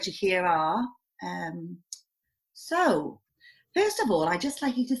first words you hear are, so first of all, I'd just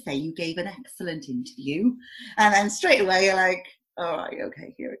like you to say you gave an excellent interview. And then straight away you're like, all right,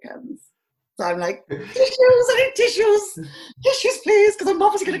 okay, here it comes. So I'm like, tissues, I need tissues please, because I'm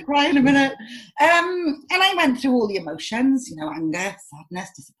obviously going to cry in a minute. And I went through all the emotions, anger, sadness,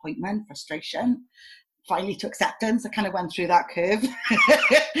 disappointment, frustration, finally to acceptance. I kind of went through that curve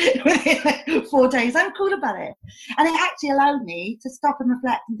within like 4 days. I'm cool about it. And it actually allowed me to stop and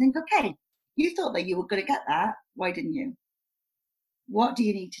reflect and think, okay, you thought that you were going to get that. Why didn't you? What do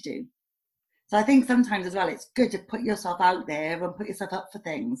you need to do? So I think sometimes as well, it's good to put yourself out there and put yourself up for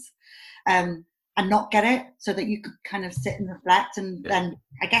things, and not get it, so that you could kind of sit and reflect and then,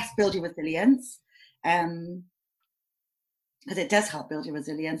 I guess, build your resilience. Because it does help build your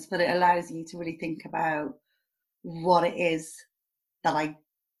resilience, but it allows you to really think about what it is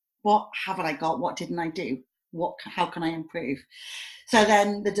what haven't I got? What didn't I do? How can I improve? So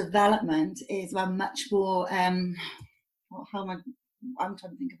then the development is much more, I'm trying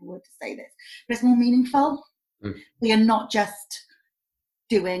to think of a word to say this, but it's more meaningful. So you're not just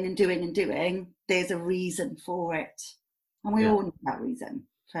doing and doing and doing. There's a reason for it, and we all need that reason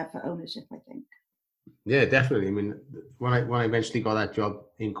for ownership, I think. Yeah, definitely. I mean, when I eventually got that job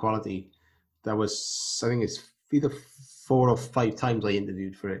in quality, that was, I think it's either 4 or 5 times I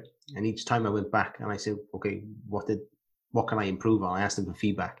interviewed for it, and each time I went back and I said, okay, what can I improve on? I asked them for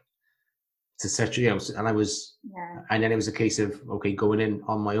feedback. To such, and and then it was a case of, okay, going in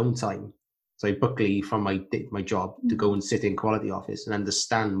on my own time. So I booked leave from my job to go and sit in quality office and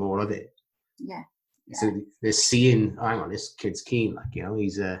understand more of it. Yeah. So they're seeing, hang on, this kid's keen,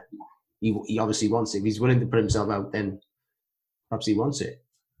 he's he obviously wants it. If he's willing to put himself out, then perhaps he wants it.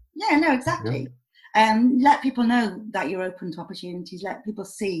 Yeah, no, exactly. Let people know that you're open to opportunities. Let people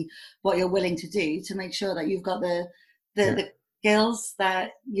see what you're willing to do, to make sure that you've got the skills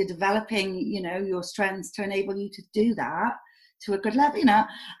that you're developing, your strengths to enable you to do that to a good level.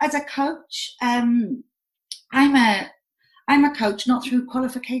 As a coach, I'm a coach not through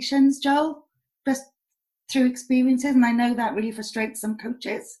qualifications, Joel, just through experiences, and I know that really frustrates some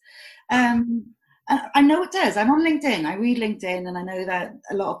coaches. I know it does. I'm on LinkedIn. I read LinkedIn, and I know that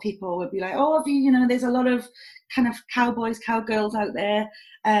a lot of people would be like, "Oh, there's a lot of kind of cowboys, cowgirls out there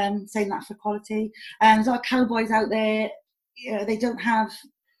saying that for quality, and there's a lot of cowboys out there." They don't have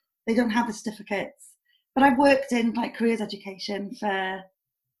the certificates. but I've worked in like careers education for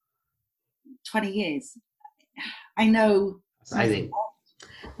 20 years. I know. I think.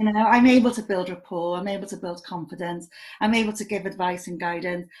 You know, I'm able to build rapport. I'm able to build confidence. I'm able to give advice and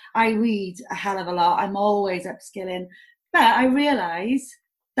guidance. I read a hell of a lot. I'm always upskilling. But I realise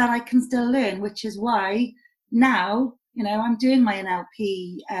that I can still learn, which is why now, you know, I'm doing my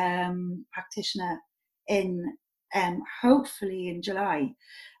NLP practitioner in hopefully in July,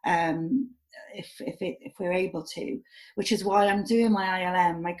 if we're able to, which is why I'm doing my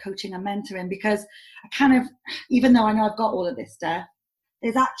ILM, my coaching and mentoring, because I kind of, even though I know I've got all of this stuff,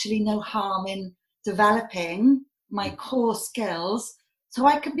 there's actually no harm in developing my core skills so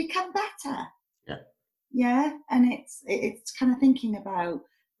I can become better. Yeah, and it's kind of thinking about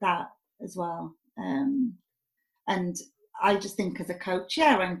that as well. And I just think as a coach,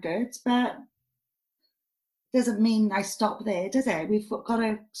 yeah, I'm good, but doesn't mean I stop there, does it? We've got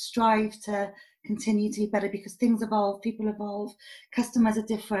to strive to continue to be better, because things evolve, people evolve, customers are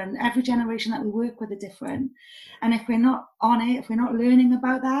different, every generation that we work with are different. And if we're not on it, if we're not learning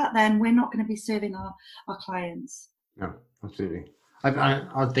about that, then we're not going to be serving our clients. No, absolutely.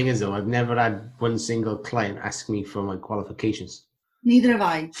 Odd thing is though, I've never had one single client ask me for my qualifications. Neither have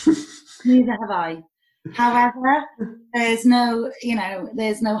I. Neither have I. However, there's no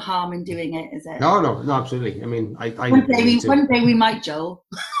harm in doing it, is it? No, absolutely. I mean, one day we might, Joel.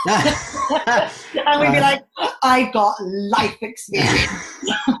 And we'd be like, I've got life experience.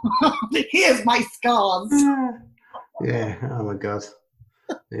 Here's my scars. Yeah. Oh my God.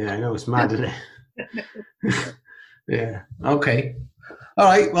 Yeah, I know, it's mad, isn't it? Yeah. Okay. All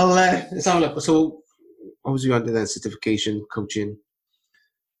right. Well, let's have a look. So, obviously, under that certification, coaching.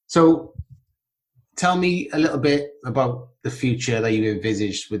 So, tell me a little bit about the future that you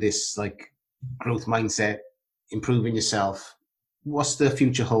envisaged with this, like, growth mindset, improving yourself. What's the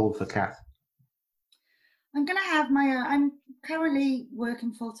future hold for Kath? I'm going to have I'm currently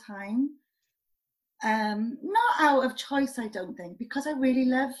working full time. Not out of choice, I don't think, because I really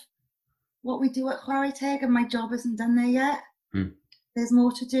love what we do at Chwarae Teg, and my job isn't done there yet. There's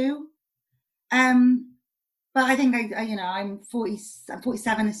more to do. But I think I'm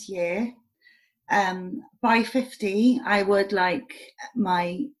 47 this year. By 50, I would like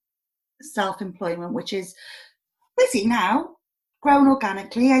my self-employment, which is busy now, grown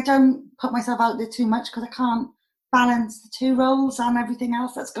organically. I don't put myself out there too much because I can't balance the two roles and everything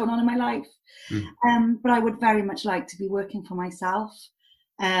else that's going on in my life. But I would very much like to be working for myself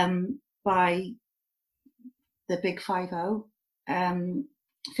by the big 50.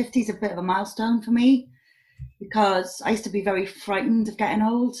 50 is a bit of a milestone for me, because I used to be very frightened of getting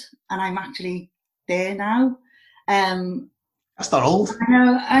old, and I'm actually there now. That's not old.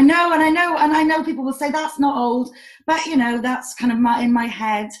 I know people will say that's not old, but you know, that's kind of in my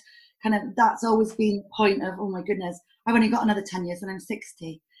head, kind of, that's always been the point of, oh my goodness, I've only got another 10 years and I'm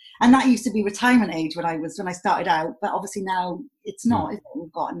 60. And that used to be retirement age when I started out, but obviously now it's not.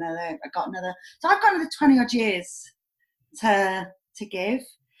 I've got another, so I've got another 20 odd years to give.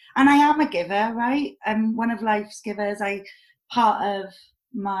 And I am a giver, right? I'm one of life's givers. Part of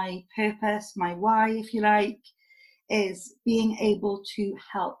my purpose, my why, if you like, is being able to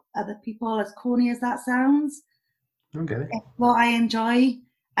help other people, as corny as that sounds. Okay. It's what I enjoy,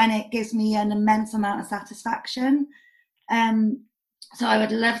 and it gives me an immense amount of satisfaction. So I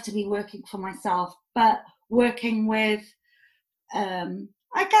would love to be working for myself, but working with,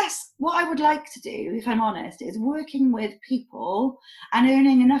 I guess what I would like to do, if I'm honest, is working with people and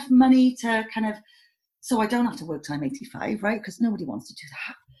earning enough money to kind of, so I don't have to work till I'm 85, right? Because nobody wants to do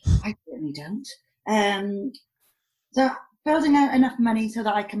that. I certainly don't. So building out enough money so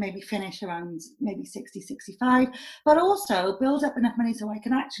that I can maybe finish around maybe 60, 65, but also build up enough money so I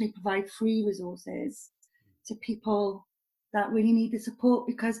can actually provide free resources to people that really need the support,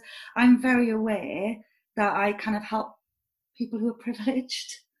 because I'm very aware that I kind of help people who are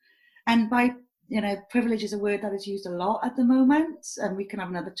privileged. And by, privilege is a word that is used a lot at the moment, and we can have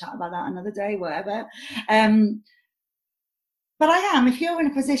another chat about that another day, whatever. But if you're in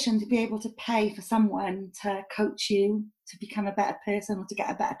a position to be able to pay for someone to coach you to become a better person, or to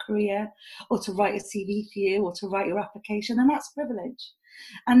get a better career, or to write a CV for you, or to write your application, then that's privilege.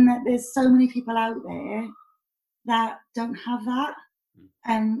 And that there's so many people out there that don't have that.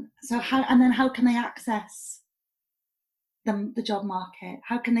 And so how can they access the job market?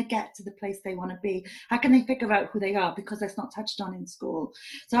 How can they get to the place they want to be? How can they figure out who they are, because that's not touched on in school?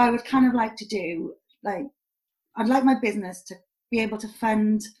 So I would kind of like to do, I'd like my business to be able to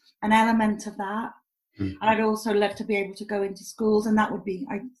fund an element of that. And I'd also love to be able to go into schools, and that would be,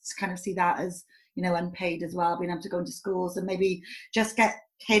 I kind of see that as, unpaid as well, being able to go into schools and maybe just get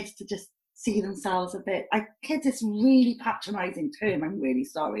kids to just see themselves a bit. Kids is really patronising term. I'm really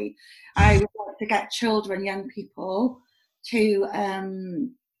sorry. I would like to get children, young people, to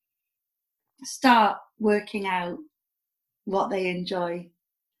start working out what they enjoy.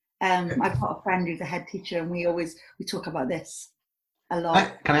 I've got a friend who's a head teacher, and we talk about this a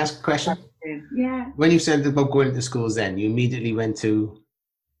lot. Can I ask a question? Yeah. When you said about going to schools, then you immediately went to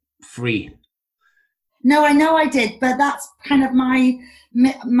free. No, I know I did, but that's kind of my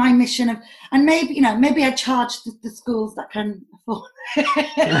mission of, and maybe I charge the schools that can afford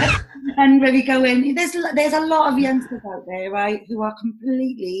and maybe go in. There's a lot of youngsters out there, right, who are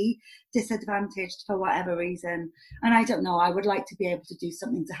completely disadvantaged for whatever reason, and I don't know. I would like to be able to do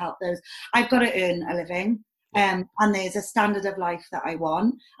something to help those. I've got to earn a living, and there's a standard of life that I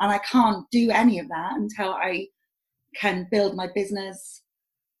want, and I can't do any of that until I can build my business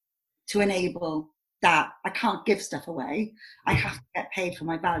to enable that. I can't give stuff away. I have to get paid for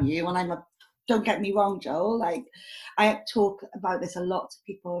my value, and don't get me wrong, Joel, like I talk about this a lot to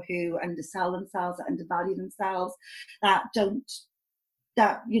people who undersell themselves, that undervalue themselves, that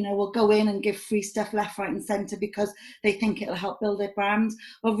will go in and give free stuff left, right and centre because they think it'll help build their brand.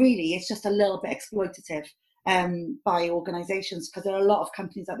 Well, really, it's just a little bit exploitative by organisations, because there are a lot of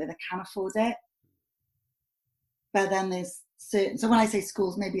companies out there that can afford it. But then there's certain, so when I say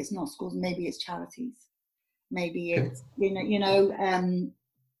schools, maybe it's not schools, maybe it's charities, maybe it's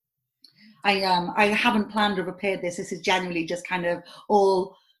I haven't planned or prepared this. This is genuinely just kind of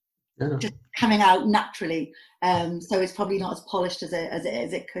all just coming out naturally. So it's probably not as polished as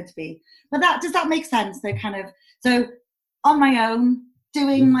it could be. But does that make sense? They're kind of, so on my own,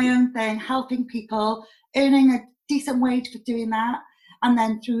 doing my own thing, helping people, earning a decent wage for doing that, and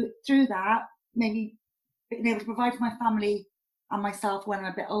then through that, maybe being able to provide for my family and myself when I'm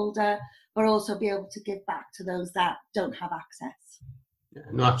a bit older, but also be able to give back to those that don't have access.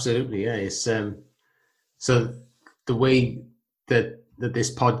 No, absolutely, yeah. It's so the way that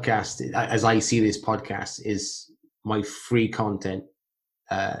this podcast, as I see this podcast, is my free content.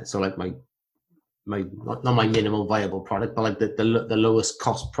 So like my not my minimal viable product, but like the lowest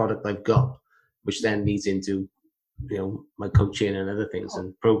cost product I've got, which then leads into my coaching and other things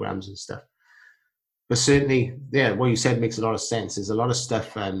and programs and stuff. But certainly, yeah, what you said makes a lot of sense. There's a lot of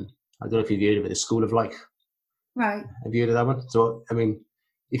stuff. I don't know if you've heard of it, the School of Life. Right. Have you heard of that one? So, I mean,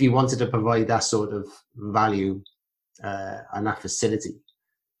 if you wanted to provide that sort of value and that facility,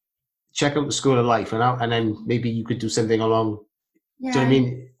 check out the School of Life, and then maybe you could do something along. Yeah. Do you know what I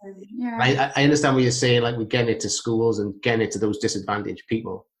mean? Yeah. I understand what you're saying. Like, we're getting it to schools and getting it to those disadvantaged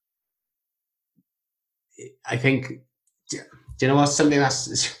people. I think, do you know what? Something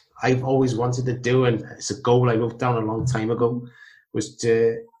that's I've always wanted to do, and it's a goal I wrote down a long time ago, was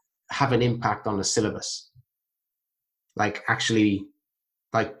to have an impact on the syllabus. Like, actually,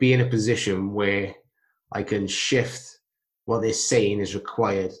 like, be in a position where I can shift what they're saying is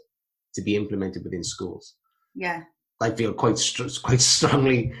required to be implemented within schools. Yeah. I feel quite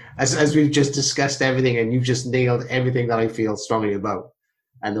strongly, as we've just discussed everything, and you've just nailed everything that I feel strongly about.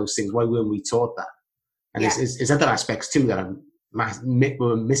 And those things, why weren't we taught that? And it's other aspects too that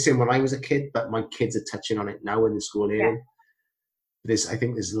were missing when I was a kid, but my kids are touching on it now in the school area. I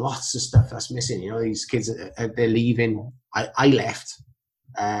think there's lots of stuff that's missing. These kids, they're leaving. I left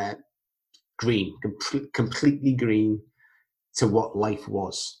green, completely green to what life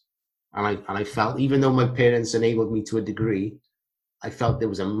was. And I felt, even though my parents enabled me to a degree, I felt there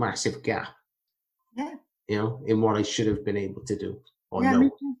was a massive gap. Yeah. In what I should have been able to do or know. Me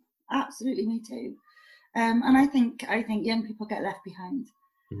too. Absolutely, me too. And I think young people get left behind.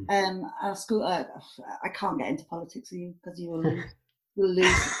 Our school, I can't get into politics with you because you will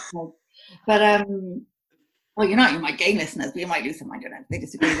lose. But well, you're not my game listeners, but you might lose some. I don't know if they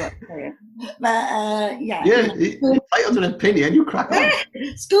disagree with what I'm saying. But yeah, I have an opinion. You crack on.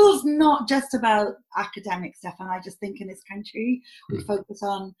 School's not just about academic stuff, and I just think in this country we focus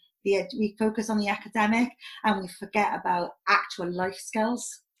on the academic, and we forget about actual life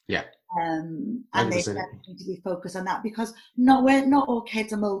skills. Yeah. And they need to be focused on that, because not all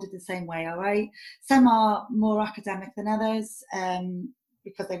kids are molded the same way. All right, some are more academic than others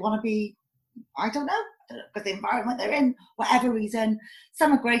because they want to be. I don't know, because the environment they're in, whatever reason.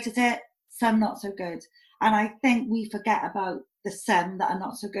 Some are great at it, some not so good. And I think we forget about the some that are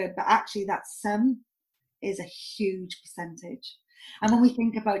not so good, but actually that some is a huge percentage. And when we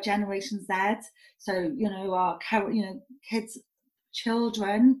think about Generation Z, so our current, kids,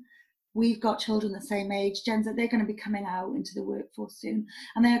 children. We've got children the same age, Gen Z, they're going to be coming out into the workforce soon,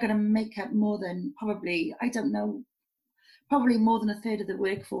 and they're going to make up more than probably more than a third of the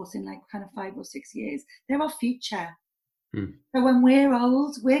workforce in like kind of 5 or 6 years. They're our future. So when we're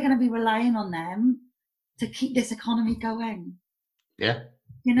old, we're going to be relying on them to keep this economy going. Yeah.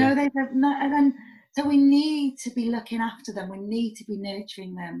 You know, they've not, and so we need to be looking after them. We need to be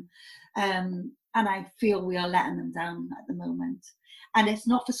nurturing them. And I feel we are letting them down at the moment. And it's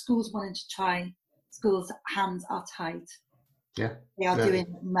not for schools wanting to try. Schools' hands are tied. Yeah. They are doing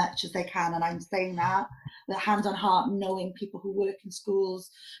as much as they can. And I'm saying that hand on heart, knowing people who work in schools,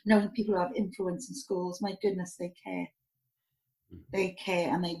 knowing people who have influence in schools, my goodness, they care. They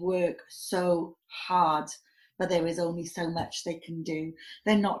care and they work so hard, but there is only so much they can do.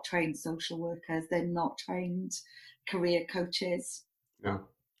 They're not trained social workers. They're not trained career coaches. No.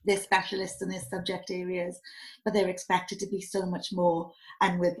 They're specialists in their subject areas, but they're expected to be so much more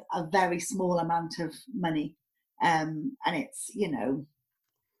and with a very small amount of money. And it's, you know,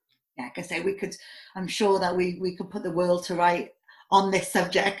 like I say, I'm sure that we could put the world to right on this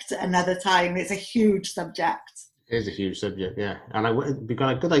subject another time. It's a huge subject. It is a huge subject, yeah. And we've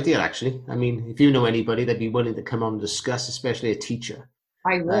got a good idea, actually. I mean, if you know anybody that'd be willing to come on and discuss, especially a teacher.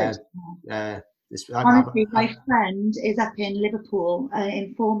 I would. Honestly, my friend is up in Liverpool,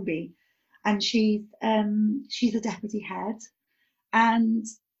 in Formby, and she's a deputy head, and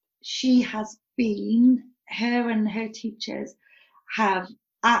she has been, her and her teachers have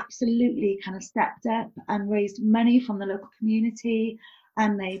absolutely kind of stepped up and raised money from the local community,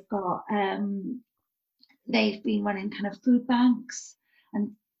 and they've got they've been running kind of food banks and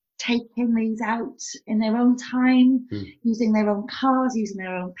taking these out in their own time, using their own cars, using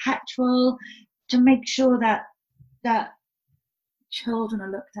their own petrol, to make sure that children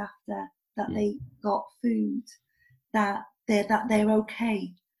are looked after, that they got food, that they're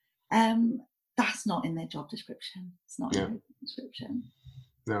okay. That's not in their job description. It's not in their job description.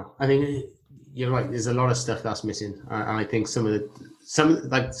 No, I think you're right. There's a lot of stuff that's missing, and I think some of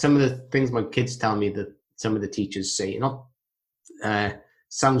the things my kids tell me that some of the teachers say,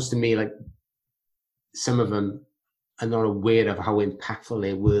 sounds to me like some of them are not aware of how impactful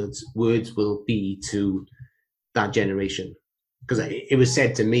their words will be to that generation. Because it was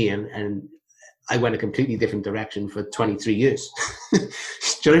said to me, and I went a completely different direction for 23 years. Do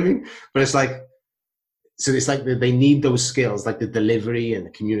you know what I mean? But it's like they need those skills, like the delivery and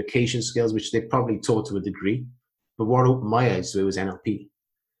the communication skills, which they probably taught to a degree. But what opened my eyes to it was NLP.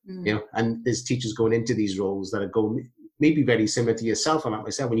 You know, and there's teachers going into these roles that are going maybe very similar to yourself and like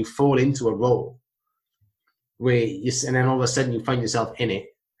myself. When you fall into a role where and then all of a sudden you find yourself in it,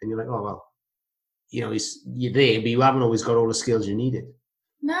 and you're like, oh well, you know, you're there, but you haven't always got all the skills you needed.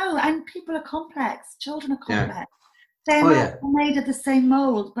 No, and people are complex. Children are complex. They're not made of the same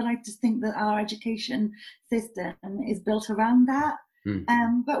mold, but I just think that our education system is built around that.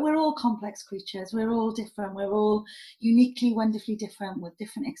 But we're all complex creatures. We're all different. We're all uniquely, wonderfully different with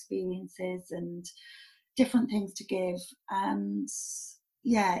different experiences and different things to give. And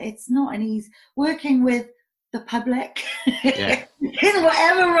yeah, it's not an easy working with the public in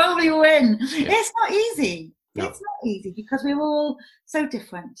whatever role you're in. It's not easy. No. It's not easy because we're all so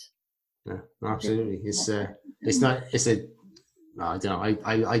different. Yeah, absolutely. I don't know.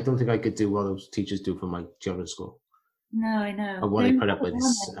 I don't think I could do what those teachers do for my children's school. No, I know. And what they put up with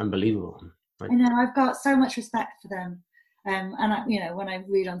is unbelievable. I know. I've got so much respect for them. And when I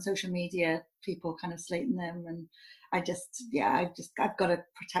read on social media, people kind of slating them, and I've got to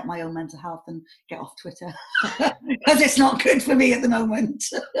protect my own mental health and get off Twitter because it's not good for me at the moment.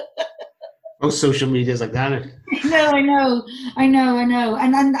 Most social media is like that. No, I know.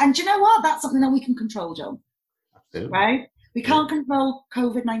 And do you know what? That's something that we can control, Joe. Absolutely. Right? We can't control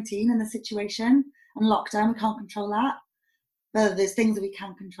COVID-19 and the situation and lockdown. We can't control that. But there's things that we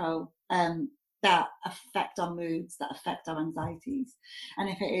can control that affect our moods, that affect our anxieties. And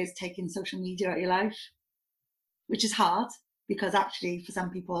if it is taking social media out of your life, which is hard because actually for some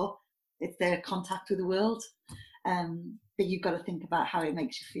people it's their contact with the world, but you've got to think about how it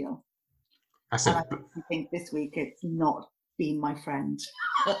makes you feel. I think this week it's not been my friend.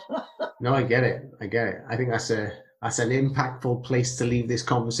 No, I get it. I think that's an impactful place to leave this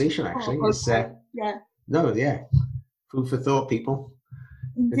conversation. Actually, food for thought, people.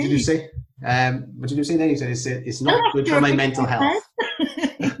 Indeed. What did you say? What did you say then? You said it's not good for my mental health.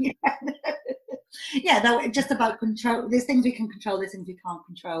 Just about control. There's things we can control, there's things we can't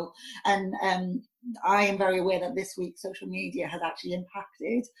control. And I am very aware that this week social media has actually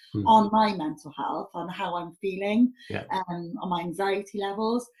impacted on my mental health, on how I'm feeling, on my anxiety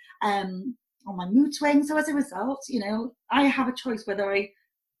levels, on my mood swings. So as a result, I have a choice whether I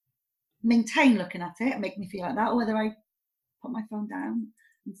maintain looking at it and make me feel like that, or whether I put my phone down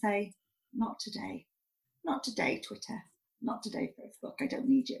and say, not today, Twitter, not today, Facebook, I don't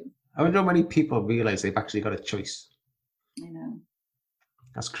need you. I don't know many people realize they've actually got a choice. I know.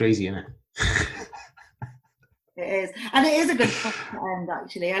 That's crazy, isn't it? It is. And it is a good point to end,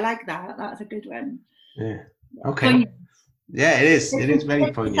 actually. I like that. That's a good one. Yeah. Okay. Poignant. Yeah, it is. It is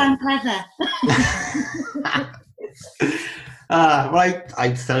very poignant. Sound clever. Right.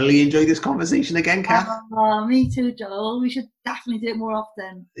 I thoroughly enjoyed this conversation again, Kath. Oh, me too, Joel. We should definitely do it more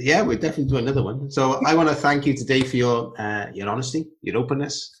often. Yeah, we'll definitely do another one. So I want to thank you today for your honesty, your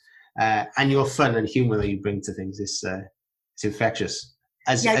openness, and your fun and humour that you bring to things. It's infectious,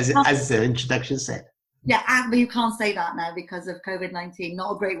 as the introduction said. Yeah, but you can't say that now because of COVID-19.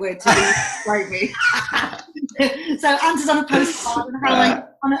 Not a great word to describe me. So answers on a postcard and how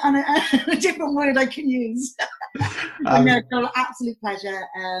on a different word I can use. No, absolute pleasure.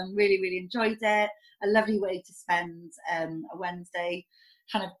 Really, really enjoyed it. A lovely way to spend a Wednesday,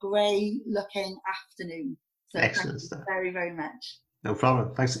 kind of grey looking afternoon. So excellent thank you stuff. Very, very much. No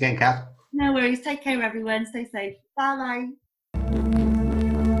problem. Thanks again, Kath. No worries. Take care, everyone. Stay safe. Bye-bye.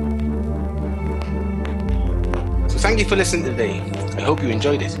 So thank you for listening today. I hope you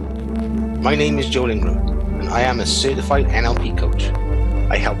enjoyed it. My name is Joel Ingram, and I am a certified NLP coach.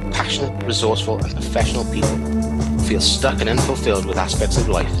 I help passionate, resourceful, and professional people who feel stuck and unfulfilled with aspects of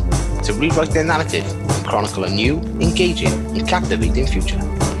life to rewrite their narrative and chronicle a new, engaging, and captivating future.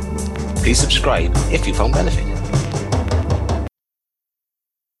 Please subscribe if you found benefit.